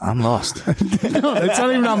 I'm lost. No, it's not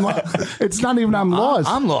even I'm lost. It's not even I'm lost.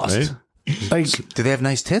 I'm lost. Right? Like, do they have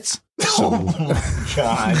nice tits? Oh my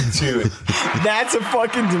god, dude. That's a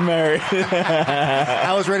fucking demerit.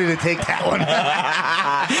 I was ready to take that one.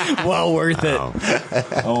 Well worth it.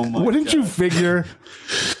 Oh my Wouldn't you figure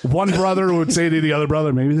one brother would say to the other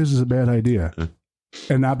brother, maybe this is a bad idea,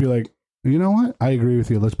 and not be like, you know what? I agree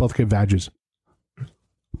with you. Let's both get badges.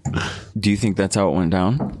 Do you think that's how it went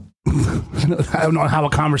down? I don't know how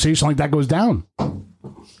a conversation like that goes down.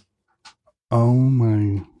 Oh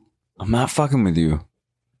my. I'm not fucking with you.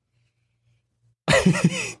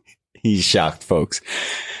 He's shocked, folks,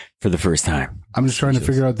 for the first time. I'm just trying to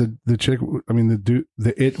figure out the chick. I mean, the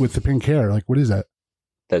it with the pink hair. Like, what is that?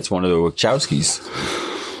 That's one of the Wachowskis.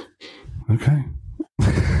 Okay.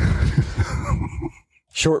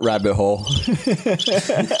 Short rabbit hole.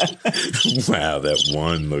 Wow, that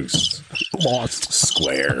one looks lost.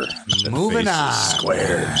 Square. Moving on.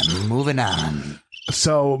 Square. Moving on.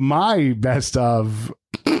 So my best of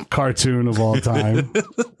cartoon of all time.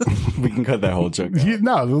 We can cut that whole joke.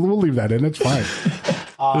 No, we'll leave that in. It's fine.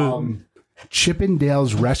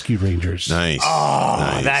 Chippendale's Rescue Rangers. Nice. Oh,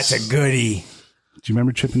 nice. That's a goodie. Do you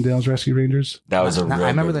remember Chippendale's Rescue Rangers? That was a real I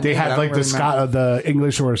remember good They had like the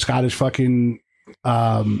English or Scottish fucking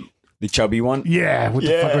the chubby one. Yeah, what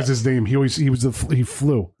the fuck was his name? He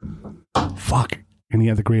flew. Fuck. And he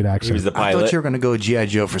had the great accent. He was the pilot. I thought you were going to go G.I.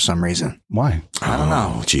 Joe for some reason. Why? I don't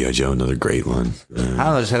know. G.I. Joe, another great one. I don't know.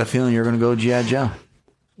 I just had a feeling you were going to go G.I. Joe.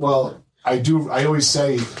 Well, I do. I always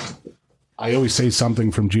say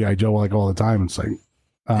something from G.I. Joe like all the time. It's like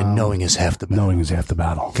and knowing is half the battle. Knowing is half the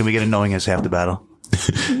battle. Can we get a knowing is half the battle?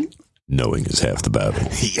 Knowing is half the battle.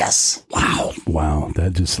 Yes. Wow.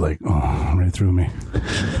 That just like right through me.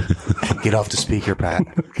 Get off the speaker, Pat.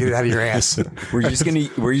 Get it out of your ass. We're just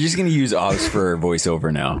gonna use Oz for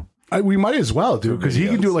voiceover now. We might as well, dude, because he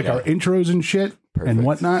can do like our intros and shit and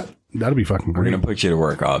whatnot. That'll be fucking great. We're gonna put you to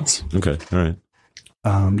work, Oz. Okay. All right.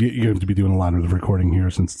 You have to be doing a lot of the recording here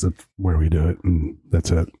since that's where we do it, and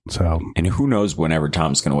that's it. So, and who knows whenever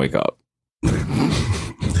Tom's going to wake up.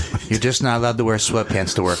 You're just not allowed to wear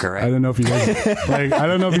sweatpants to work, all right? I don't know if he guys, I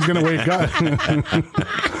don't know if he's going to wake up.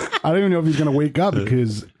 I don't even know if he's going to wake up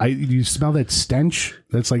because you smell that stench.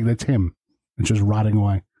 That's him. It's just rotting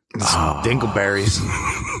away. Dingleberries.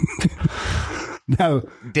 Now,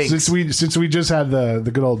 since we just had the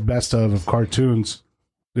good old best of cartoons,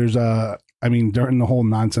 there's during the whole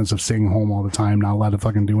nonsense of staying home all the time, not allowed to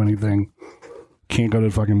fucking do anything, can't go to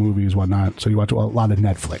fucking movies, whatnot. So you watch a lot of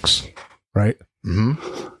Netflix, right?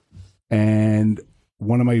 Mm-hmm. And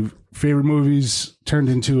one of my favorite movies turned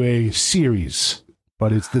into a series,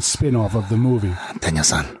 but it's the spin-off of the movie.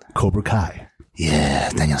 Daniel-san. Cobra Kai. Yeah,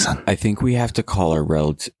 Daniel-san. I think we have to call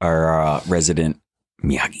our resident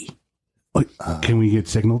Miyagi. Can we get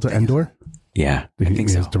signal to Endor? Yeah, I think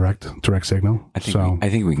so. Direct signal. I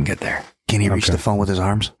think we can get there. Can he reach the phone with his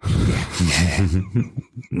arms?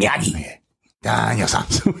 Miyagi. Daniel-san.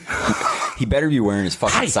 He better be wearing his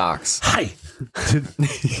fucking socks. Hi.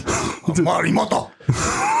 Morimoto.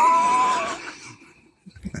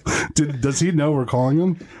 Does he know we're calling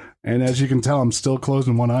him? And as you can tell, I'm still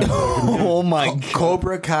closing one eye. Oh my God.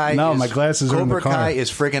 Cobra Kai. No, my glasses are in the car. Cobra Kai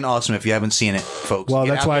is friggin' awesome if you haven't seen it, folks. Well,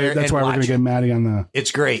 that's why we're going to get Maddie on the...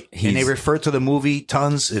 It's great. And they refer to the movie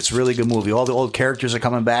tons. It's a really good movie. All the old characters are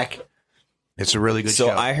coming back. It's a really good show.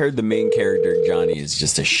 So I heard the main character, Johnny, is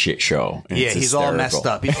just a shit show. Yeah, he's all messed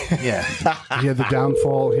up. He had the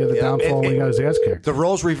downfall. When he got his ass kicked. The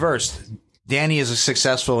role's reversed. Danny is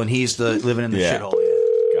successful, and he's living in the shithole.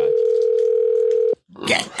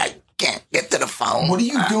 Gotcha. I can't get to the phone. What are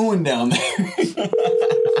you doing down there?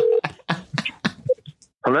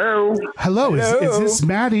 Hello. Is this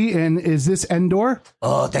Maddie, and is this Endor?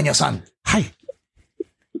 Oh, Daniel-san. Hi.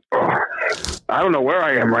 I don't know where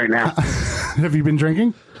I am right now. Have you been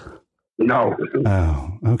drinking? No.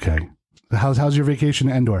 Oh, okay. How's your vacation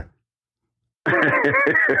to Endor?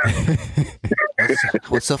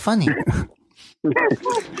 What's so funny?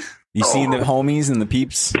 You seen the homies and the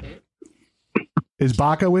peeps? Is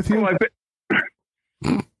Baca with you?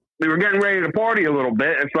 We were getting ready to party a little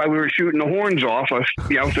bit. That's why we were shooting the horns off. So I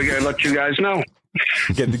gotta let you guys know.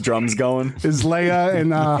 Get the drums going. Is Leia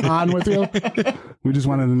and Han with you? We just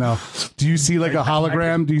wanted to know. Do you see like a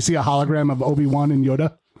hologram? Do you see a hologram of Obi-Wan and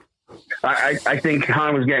Yoda? I think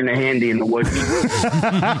Han was getting a handy in the woods.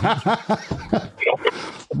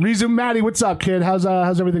 Reason, Maddie, what's up, kid? How's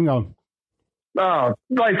everything going? Oh,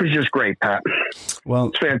 life is just great, Pat. Well,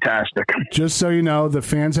 it's fantastic. Just so you know, the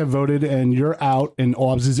fans have voted, and you're out, and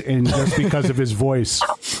Orbs is in just because of his voice.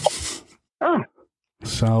 Oh.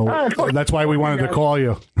 So that's why we wanted to call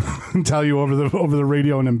you and tell you over the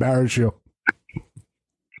radio and embarrass you.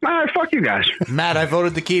 Fuck you guys. Matt, I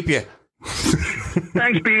voted to keep you.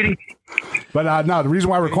 Thanks, Beatty. But no, the reason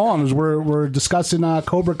why we're calling is we're discussing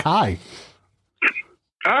Cobra Kai.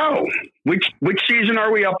 Oh, which season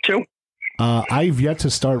are we up to? I've yet to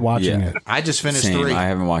start watching it. I just finished 3. I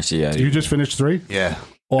haven't watched it yet. You just finished 3? Yeah.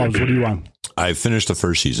 Orbs, what do you want? I finished the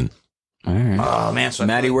first season. All right. Oh man, so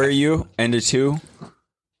Maddie, where are you? End of 2?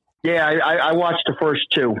 Yeah, I watched the first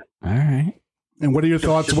 2. All right. And what are your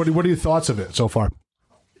thoughts? What are your thoughts of it so far?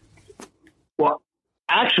 Well,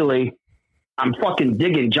 actually, I'm fucking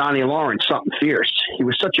digging Johnny Lawrence something fierce. He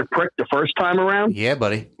was such a prick the first time around. Yeah,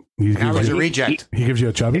 buddy. He was a reject. He gives you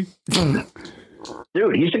a chubby?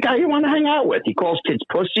 Dude, he's the guy you want to hang out with. He calls kids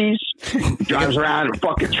pussies, drives around in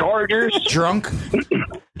fucking Chargers. Drunk.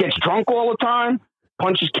 Gets drunk all the time.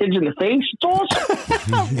 Punches kids in the face. It's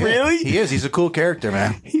awesome. Really? He is. He's a cool character,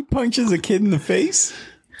 man. He punches a kid in the face?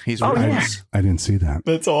 He's ruthless. I didn't see that.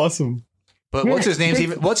 That's awesome. But what's his name's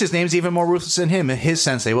even more ruthless than him? His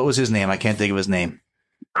sensei. What was his name? I can't think of his name.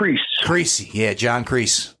 Creasy. Yeah, John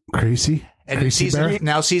Creasy. Creasy? And Creasy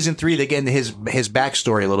season 3, they get into his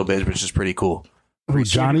backstory a little bit, which is pretty cool. Who,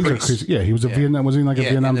 Johnny's or Creasy? Yeah, he was a Vietnam. Was he like a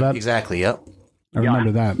Vietnam vet? Exactly. Yep. I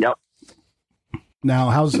remember that. Yep. Now,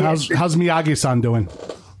 how's Miyagi-san doing?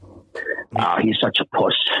 Oh, he's such a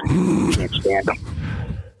puss. Can't stand him.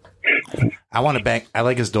 I want to bang. I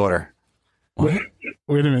like his daughter. What?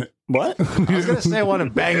 Wait a minute. What? I was going to say I want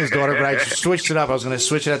to bang his daughter, but I switched it up. I was going to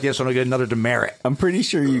switch it at the end so I don't get another demerit. I'm pretty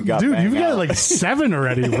sure you got Dude, you've got like 7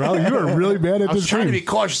 already, bro. You are really bad at this I was trying to game. be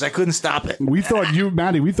cautious. I couldn't stop it.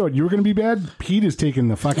 Maddie, we thought you were going to be bad. Pete is taking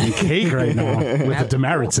the fucking cake right now with the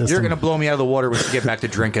demerit system. You're going to blow me out of the water when you get back to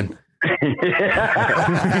drinking. I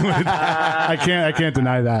can't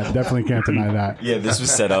deny that. Definitely can't deny that. Yeah, this was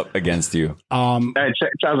set up against you. It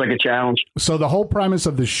sounds like a challenge. So the whole premise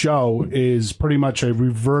of the show is pretty much a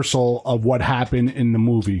reversal of what happened in the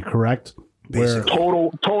movie, correct?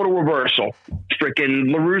 Total reversal. Freaking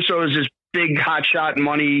LaRusso is this big hotshot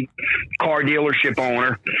money car dealership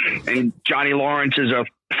owner, and Johnny Lawrence is a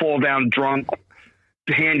fall down drunk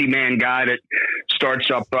handyman guy that starts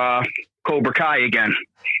up Cobra Kai again.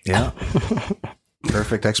 Yeah.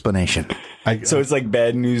 Perfect explanation. So it's like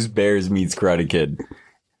Bad News Bears meets Karate Kid.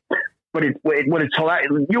 But it's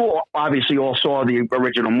hilarious. You obviously all saw the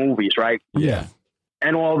original movies, right? Yeah.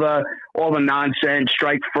 And all the nonsense,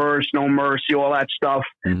 strike first, no mercy, all that stuff.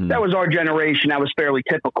 Mm-hmm. That was our generation. That was fairly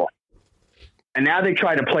typical. And now they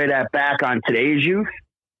try to play that back on today's youth.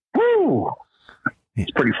 Woo!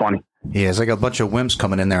 It's pretty funny. Yeah, it's like a bunch of wimps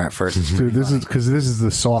coming in there at first. Dude, this is the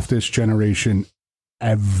softest generation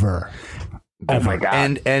ever. Oh my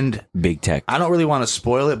God. And big tech. I don't really want to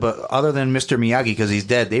spoil it, but other than Mr. Miyagi, because he's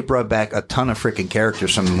dead, they brought back a ton of freaking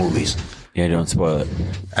characters from the movies. Yeah, don't spoil it.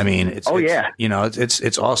 I mean, it's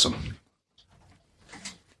awesome.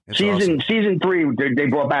 Season 3, they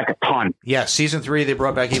brought back a ton. Yeah, season 3, they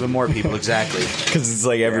brought back even more people. Exactly. Because it's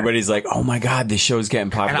like everybody's like, "Oh my God, this show's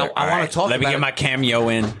getting popular." And I want to talk. Let me get my cameo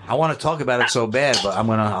in. I want to talk about it so bad, but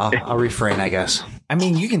I'll refrain, I guess. I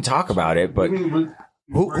mean, you can talk about it, but who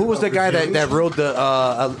was the guy that rode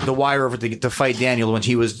the wire over to fight Daniel when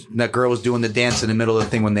that girl was doing the dance in the middle of the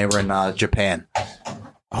thing when they were in Japan?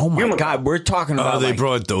 Oh my God, we're talking about they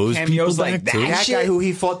brought those cameos people like back that. That guy who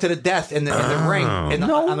he fought to the death in the ring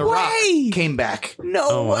on the rock came back.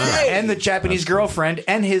 No way. And the Japanese girlfriend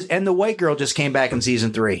and the white girl just came back in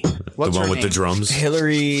season 3. What's the one her with name? the drums?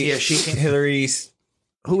 Hillary. Yeah, she came. Hillary.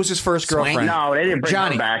 Who was his first girlfriend? No, they didn't bring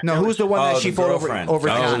Johnny. her back. No, who was the one that she fought over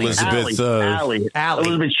Johnny? Elizabeth. Allie.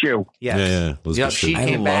 Elizabeth Shue. Yes. Yeah. Elizabeth She I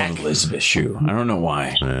came love back. Elizabeth Shue. I don't know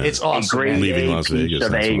why. Yeah. It's awesome. Great Man. Leaving Las piece Vegas.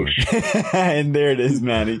 of That's age. why. And there it is,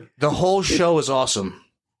 Maddie. The whole show is awesome.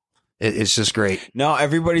 It's just great. No,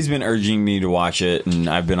 everybody's been urging me to watch it, and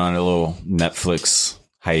I've been on a little Netflix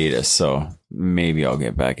hiatus, so maybe I'll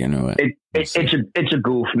get back into it. It's a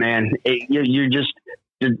goof, man. You're just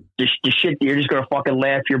the shit. You're just gonna fucking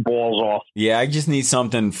laugh your balls off. Yeah, I just need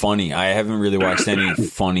something funny. I haven't really watched any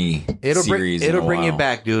funny series. It'll bring you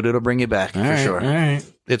back, dude. It'll bring you back for sure. All right.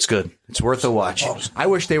 It's good. It's worth a watch. I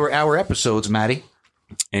wish they were hour episodes, Maddie.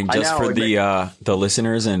 And just for the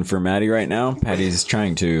listeners and for Maddie right now, Patty's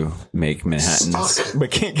trying to make Manhattans,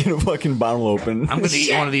 but can't get a fucking bottle open. I'm gonna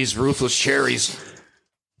eat one of these ruthless cherries.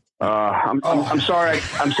 I'm sorry.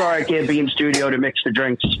 I'm sorry I can't be in studio to mix the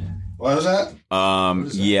drinks. What was that?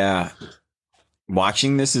 Yeah.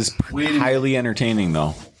 Watching this is highly entertaining,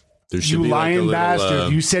 though. There should You be lying like a little,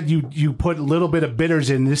 bastard. You said you put a little bit of bitters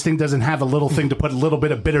in. This thing doesn't have a little thing to put a little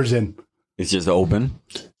bit of bitters in. It's just open.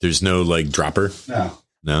 There's no like dropper.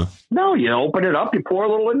 No. No, you open it up, you pour a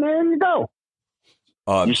little in there, and you go.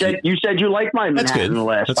 You said you liked my That's Manhattan good. the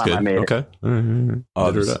last That's time good. I made Okay.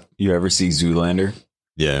 it. You ever see Zoolander?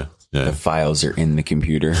 Yeah. The files are in the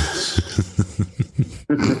computer.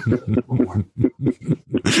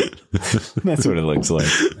 That's what it looks like.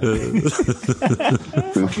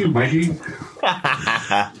 Fuck you, Mikey.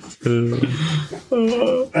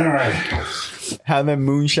 All right. How the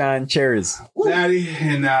moonshine cherries. Maddie,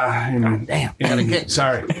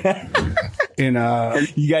 sorry. In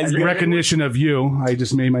You guys in recognition of you, I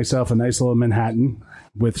just made myself a nice little Manhattan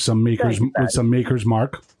with some maker's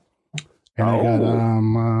mark. And I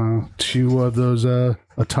got 2 of those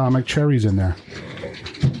atomic cherries in there.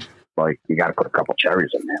 Like, you got to put a couple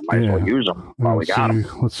cherries in there. Might as well use them while we got them.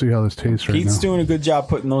 Let's see how this tastes right Pete's now. doing a good job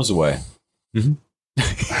putting those away.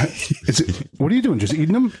 What are you doing? Just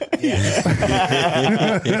eating them?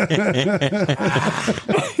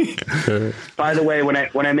 By the way, when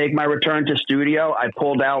I make my return to studio, I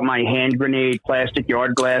pulled out my hand grenade plastic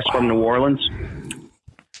yard glass from New Orleans.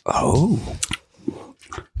 Oh.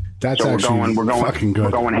 That's So actually we're going fucking good.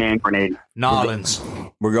 We're going hand grenade. Nolans.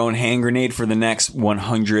 We're going hand grenade for the next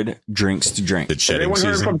 100 drinks to drink. The shedding Anyone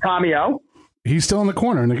heard season. from Tommy O? He's still in the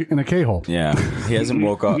corner in a K-hole. Yeah, he hasn't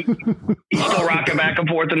woke up. He's still rocking back and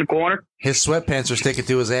forth in the corner. His sweatpants are sticking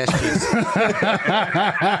to his ass cheeks.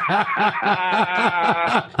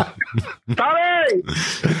 Tommy!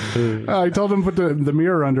 I told him to put the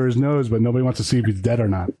mirror under his nose, but nobody wants to see if he's dead or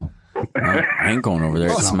not. I ain't going over there.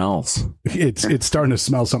 It smells. It's starting to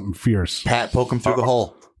smell something fierce. Pat, poke him through the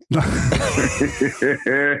hole. Can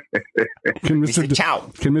Mr.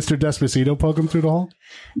 Can Mr. Despacito poke him through the hole?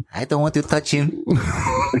 I don't want to touch him.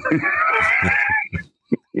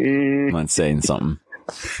 I'm not saying something.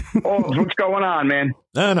 Oh, what's going on, man?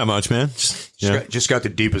 Not much, man. Just got the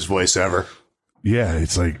deepest voice ever. Yeah,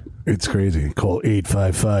 it's crazy. Call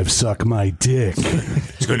 855 suck my dick.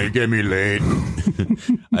 It's gonna get me laid.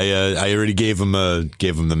 I already gave him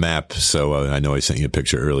the map, so I know I sent you a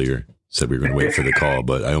picture earlier. said we were going to wait for the call,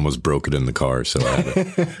 but I almost broke it in the car, so I had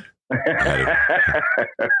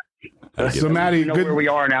to So, Maddie, You know where we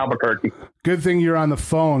are in Albuquerque. good thing you're on the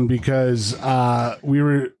phone because we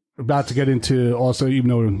were about to get into also, even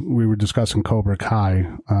though we were discussing Cobra Kai,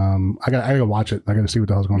 I gotta watch it. I gotta see what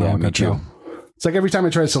the hell's going on with that show. It's like every time I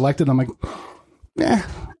try to select it, I'm like, I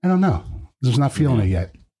don't know. I'm just not feeling it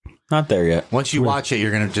yet. Not there yet. Once you watch it,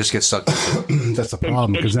 you're going to just get sucked into it. That's the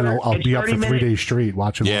problem because then I'll be up for 3 days straight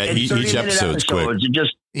watching. Yeah, each episode's quick.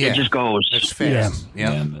 It just goes. It's fast.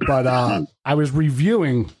 Yeah. But I was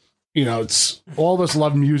reviewing, it's all of us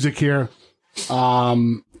love music here.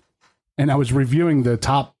 And I was reviewing the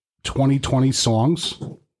top 2020 songs.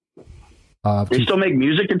 They still make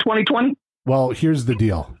music in 2020? Well, here's the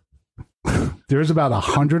deal. There's about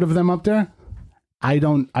 100 of them up there. I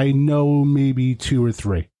know maybe 2 or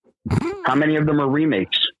 3. How many of them are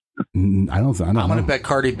remakes? I don't know. I'm going to bet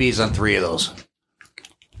Cardi B's on 3 of those.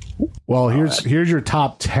 Well, here's your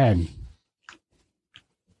top 10.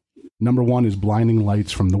 Number 1 is Blinding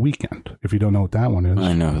Lights from The Weeknd. If you don't know what that one is.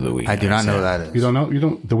 I know who The Weeknd. I do not know who that is. You don't know?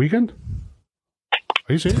 The Weeknd?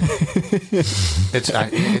 Are you serious?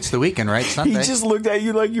 It's The Weeknd, right? Sunday. He just looked at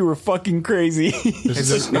you like you were fucking crazy. It's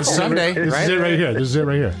Sunday, This right? is it right here. This is it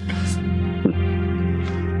right here.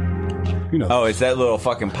 Oh, it's that little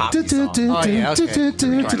fucking pop song. Oh, yeah, okay.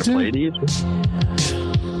 Trying to play these?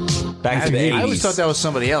 Back to the 80s. I always thought that was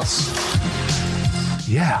somebody else.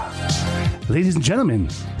 Yeah. Ladies and gentlemen,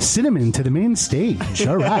 Cinnamon to the main stage.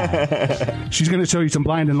 All right. She's going to show you some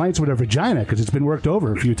blinding lights with her vagina because it's been worked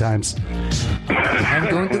over a few times. I'm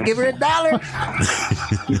going to give her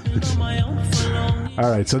 $1. All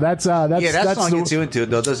right. So that's That song gets you into it,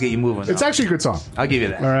 though. It does get you moving. It's actually a good song. I'll give you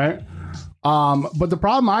that. All right. But the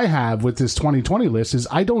problem I have with this 2020 list is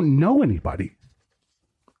I don't know anybody.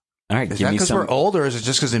 All right, Is give that me because some. we're old, or is it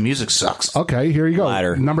just because the music sucks? Okay, here you go.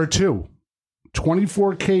 Ladder. Number 2,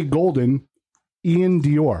 24K Golden, Ian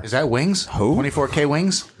Dior. Is that Wings? Who? 24K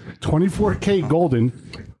Wings? 24K Golden,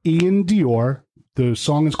 Ian Dior. The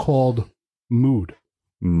song is called Mood.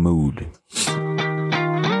 Mood.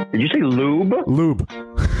 Did you say lube? Lube.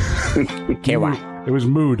 KY. It was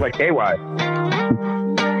Mood. Like KY.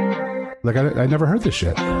 Like I never heard this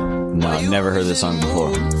shit. No, I've never heard this song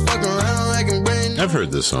before. I've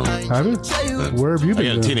heard this song. Have you? Where have you I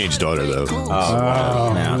been? got a teenage daughter, though.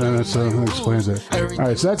 That explains it. All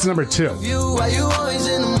right, so that's number 2.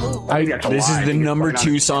 This is the number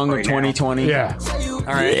 2 song of 2020. Yeah.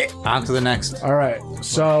 All right. On to the next. All right.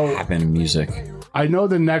 So Happen music. I know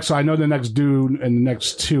the next dude and the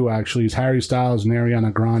next 2 actually is Harry Styles and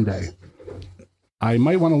Ariana Grande. I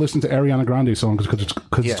might want to listen to Ariana Grande's song because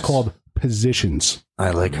it's called Positions.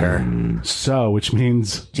 I like her. So, which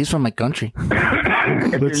means She's from my country.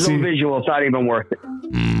 If there's no visual, it's not even worth it.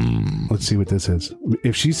 let's see what this is.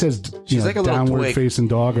 If she says She's like a little downward twig. facing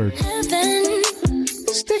dog or Sticking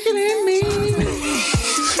in me.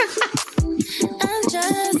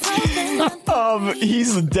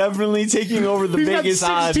 He's definitely taking over the biggest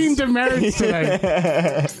odds. 16 demerits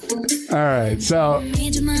today. All right, so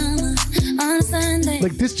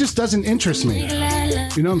like this just doesn't interest me.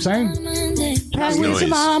 You know what I'm saying? Noise.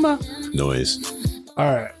 Mama. Noise.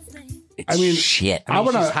 All right. I mean, Shit. I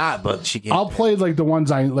wanna- she's hot, but she can't. I'll play like the ones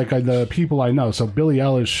the people I know. So Billie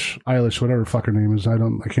Eilish, whatever fuck her name is. I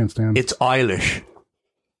can't stand It's Eilish.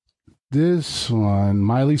 this one.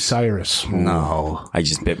 Miley Cyrus. No. I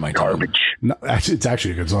just bit my tongue. No, it's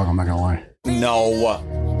actually a good song. I'm not gonna lie. No.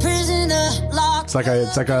 It's like a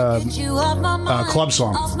club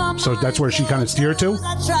song. So that's where she kind of steered to.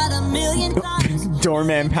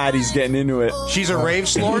 Doorman Patty's getting into it. She's a rave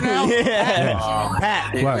slore now? Yeah.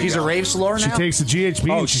 Pat, What? she's a rave slore now? She takes the GHB.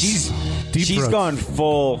 Oh, and she's deep throats. gone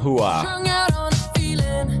full hoo-ah.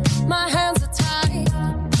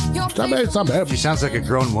 It's not bad. She sounds like a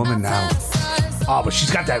grown woman now. Oh, but she's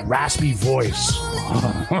got that raspy voice.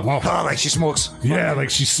 Oh, like she smokes. Yeah, like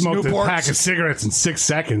she smoked Newports. a pack of cigarettes in 6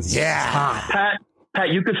 seconds. Yeah. Pat,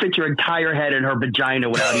 you could fit your entire head in her vagina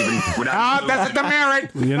without even. That's a demerit.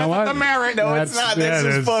 You know what? That's a demerit. No, it's not. That's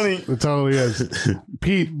just funny. It totally is.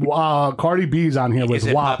 Pete, Cardi B's on here with Is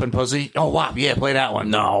it WAP. Poppin' Pussy? Oh, WAP. Yeah, play that one.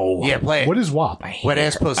 No. Yeah, play it. What is WAP? Wet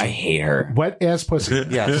ass pussy? I hate her. Wet ass pussy.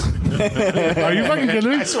 Yes. Are you fucking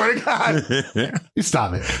kidding me? I swear to God. You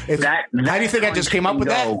stop it. How do you think I just came up with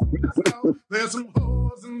that? There's some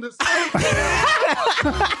hoes in this. Play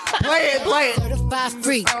it. Certified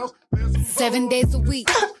free, 7 days a week.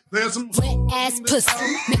 There's some Wet ass pussy,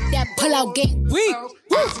 make that pull out game weak.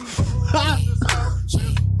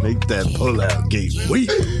 Make that pull-out gate weak.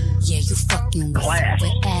 Yeah, you fucking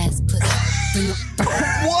with ass pussy.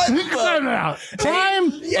 What?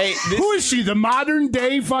 Time? Hey, Who is she? The modern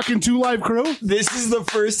day fucking Two Live Crew? this is the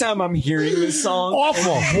first time I'm hearing this song.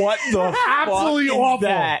 Awful. What the Absolutely fuck is awful.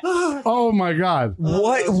 that? Oh my god.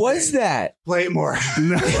 What was that? Play it more.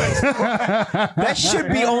 That should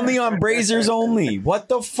be only on Brazers only. What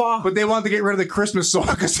the fuck? But they wanted to get rid of the Christmas song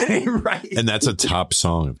because it ain't right. And that's a top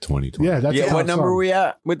song of 2020. Yeah, that's a Yeah, top what number song. are we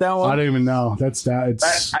at with that I one? don't even know. That's that.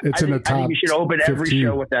 It's I in the think, top. I think you should open every 15.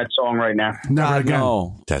 show with that song right now. Never again.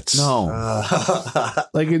 No. That's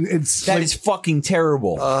Like it's That like, is fucking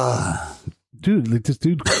terrible. dude. Like this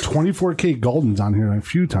dude, 24K Golden's on here a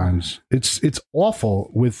few times. It's awful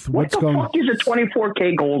with What what's the going. fuck is a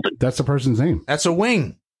 24K Golden? That's the person's name. That's a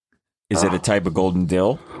wing. Is it a type of golden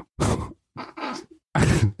dill? I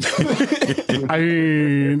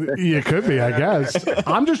mean, it could be. I guess.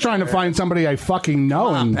 I'm just trying to find somebody I fucking know.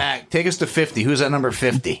 Come on, And Pat. Take us to 50. Who's at number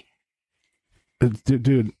 50?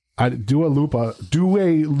 dude, I do a leap,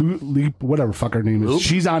 whatever fuck her name is. Loop?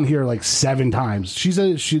 She's on here like 7 times. She's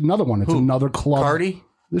another one. It's Who? another club. Cardi?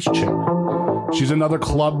 This chick. She's another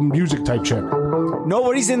club music type chick.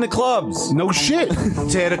 Nobody's in the clubs. No shit.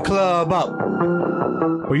 Tear the club up.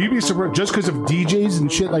 But you'd be surprised just because of DJs and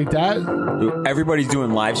shit like that. Everybody's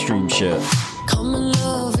doing live stream shit. Common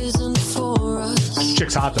love isn't for us.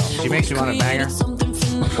 Chick's hot though, She makes me want to bang her.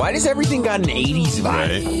 Why does everything got an 80s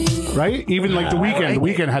vibe? right. right? Even like the weekend. The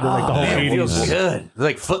weekend had like the whole Man, it feels 80s. good. They're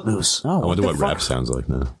like Footloose. I wonder what rap sounds like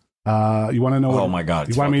now. You want to know? What, Oh my God,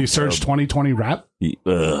 You it's want me to fucking search 2020 rap?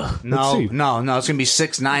 Ugh. No, see. no. It's going to be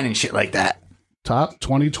 6ix9ine and shit like that. Top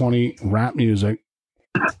 2020 rap music.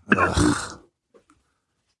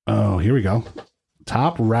 Oh, here we go.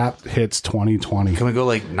 Top rap hits 2020. Can we go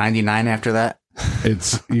like 99 after that?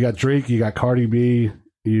 It's you got Drake, you got Cardi B,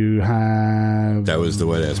 you have That was the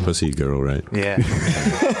wet ass pussy girl, right? Yeah.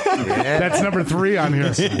 that's number 3 on here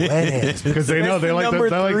because they know they like the number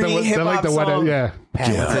they like the three they like the hip-hop wet song. yeah.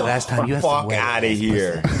 Pat, when's the last time you had some Fuck wet out of ass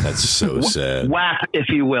here. That's so sad. WAP, if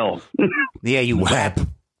you will. pussy? Yeah, you whap.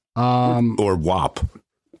 Or WAP.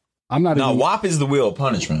 I'm not No, even, WAP is the wheel of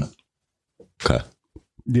punishment. Okay.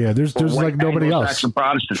 yeah. There's like nobody else. Anglo-Saxon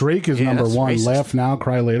Protestant. Drake is Yeah, number that's 1. racist. Laugh now,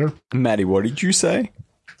 cry later. Maddie, what did you say?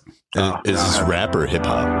 And is this rap or hip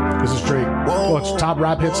hop? This is Drake. Well, it's top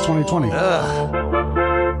rap hits 2020.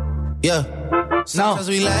 Yeah. Sometimes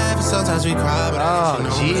we laugh and sometimes we cry, but I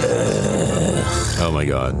guess you know, Jesus. Oh my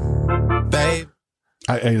god. babe.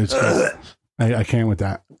 It's good. I can't with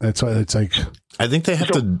that. It's like I think they have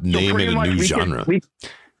to name pretty it a much new we genre.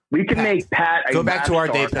 We can make Pat a Go back to rap our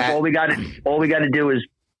star, day, 'cause Pat. All we got to do is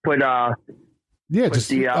put yeah, just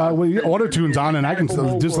the, auto tunes on, and I can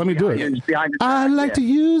just let me do it. I like to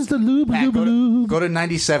use the lube, Pat, lube, go, to, lube. go to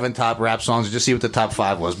 97 top rap songs and just see what the top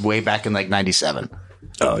 5 was way back in like 97.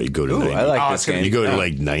 Oh, you go to Ooh, 90. I like Oh, this it's gonna game. You go to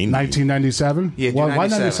like 90. 1997. Yeah, do Why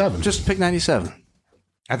 97? Just pick 97.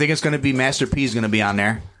 I think it's going to be Master P is going to be on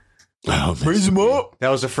there. Oh, Raise him up. That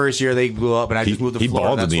was the first year they blew up, and I he, just moved to he Florida.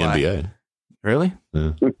 balled in That's the why. NBA. Really?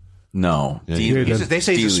 No. Yeah, Dealey. he- They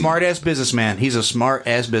say he's a Dealey. smart ass businessman. He's a smart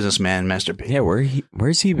ass businessman, Master P. Yeah,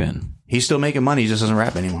 where's he been? He's still making money. He just doesn't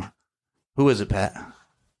rap anymore. Who is it, Pat?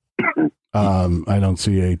 I don't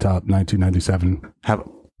see a top 1997.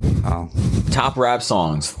 Oh, Top rap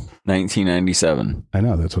songs, 1997. I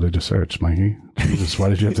know that's what I just searched, Mikey. Jesus, why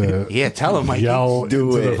did you have to yeah. Tell him, Mikey. yell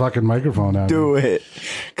Do into the it. fucking microphone? Out Do it.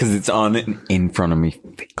 Because it's on in front of me.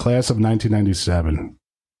 Class of 1997.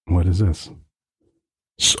 What is this?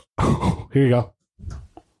 Here you go.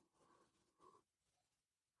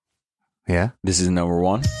 Yeah. This is number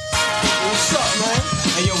 1. What's up, man?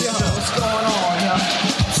 Hey, yo, what's going on, yo?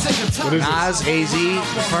 Sick of time. Nas, AZ, The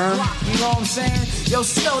Firm. You know what I'm saying? Yo,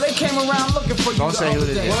 Snow, they came around looking for you. Don't the say who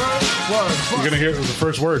other it day. is. Word. You're gonna hear the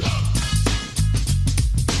first word.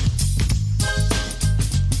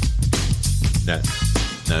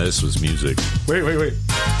 No, this was music. Wait.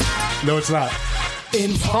 No, it's not.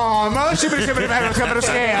 Informer. Scam.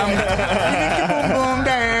 Boom, boom,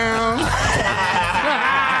 down.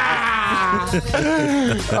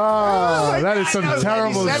 Oh, that is some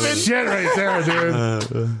terrible shit right there, dude.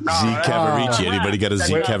 Z Cavarici. Anybody got a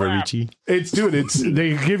Z Cavarici?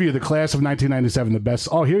 They give you the class of 1997, the best.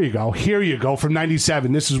 Oh, here you go from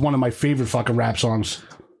 97. This is one of my favorite fucking rap songs.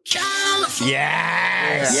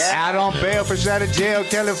 Yes. Out on bail, fresh out of jail,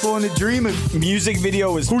 California dreaming. Music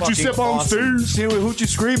video is Hoochie fucking step on awesome. stage. See with Hoochie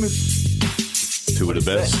screaming. Two of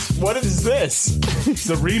the best. What is this? It's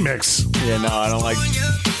the remix. Yeah, no, I don't like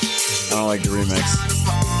the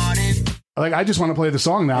remix. Like, I just want to play the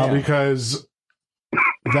song now because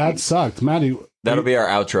that sucked, Maddie. That'll be our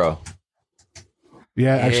outro.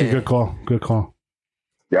 Yeah, actually, good call. Good call.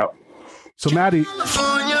 Yep. So, Maddie,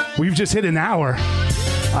 we've just hit an hour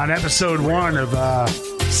on episode 1 of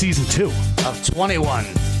season 2 of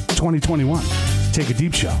 2021. Take a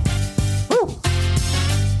Deep Show. Woo!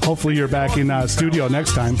 Hopefully, you're back in studio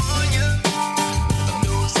next time.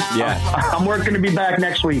 Yeah. I'm working to be back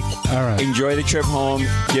next week. All right. Enjoy the trip home.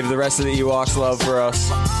 Give the rest of the Ewoks love for us.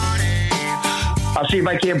 I'll see if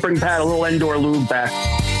I can't bring Pat a little Endor lube back.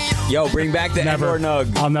 Yo, bring back the Endor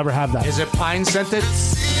Nug. I'll never have that. Is it pine scented?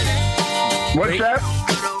 What's that?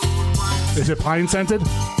 Is it pine scented?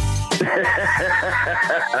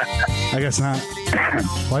 I guess not.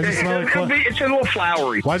 Why does it smell like chlorine? It's a little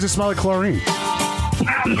flowery. Why does it smell like chlorine?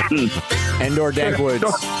 Endor Dankwoods.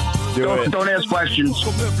 Don't ask questions.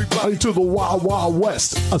 To the Wild Wild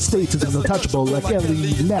West, a state is untouchable like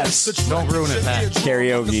Ellie Ness. Don't ruin it, Pat.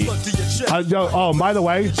 Karaoke. By the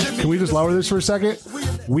way, can we just lower this for a second?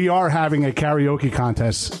 We are having a karaoke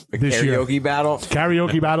contest this year. Karaoke battle?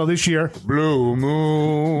 Karaoke battle this year. Blue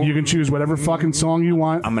Moon. You can choose whatever fucking song you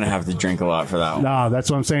want. I'm going to have to drink a lot for that one. No, that's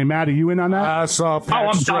what I'm saying. Maddie, you in on that? I saw Pat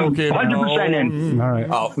I'm 100% in. All right.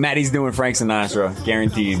 Oh, Maddie's doing Frank Sinatra.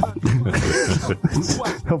 Guaranteed.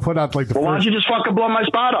 He'll put out like the Well, why don't first. you just fucking blow my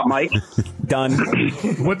spot up, Mike? Done.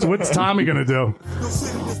 What's Tommy gonna do?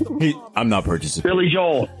 I'm not purchasing. Billy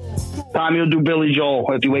Joel. Tommy will do Billy Joel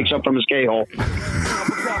if he wakes up from his K-hole.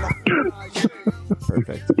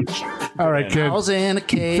 Perfect. All right, kid. I was in a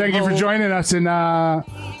cave. Thank you for joining us, and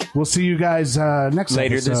we'll see you guys next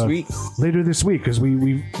Later episode. this week. Later this week, because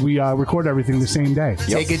we record everything the same day.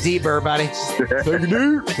 Take it deep, everybody. Take it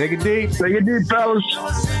deep. Take it deep. Take it deep, fellas.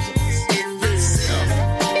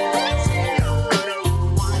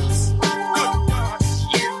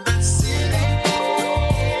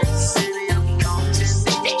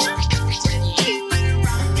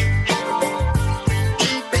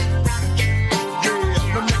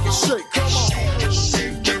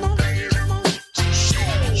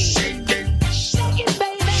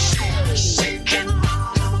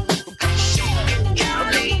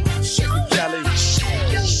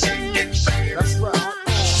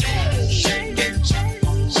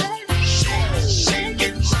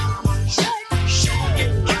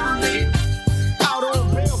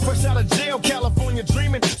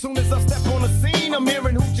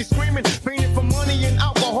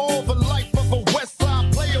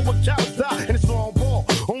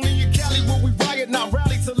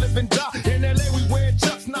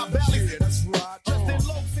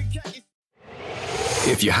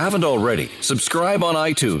 If you haven't already, subscribe on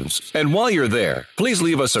iTunes. And while you're there, please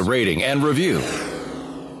leave us a rating and review.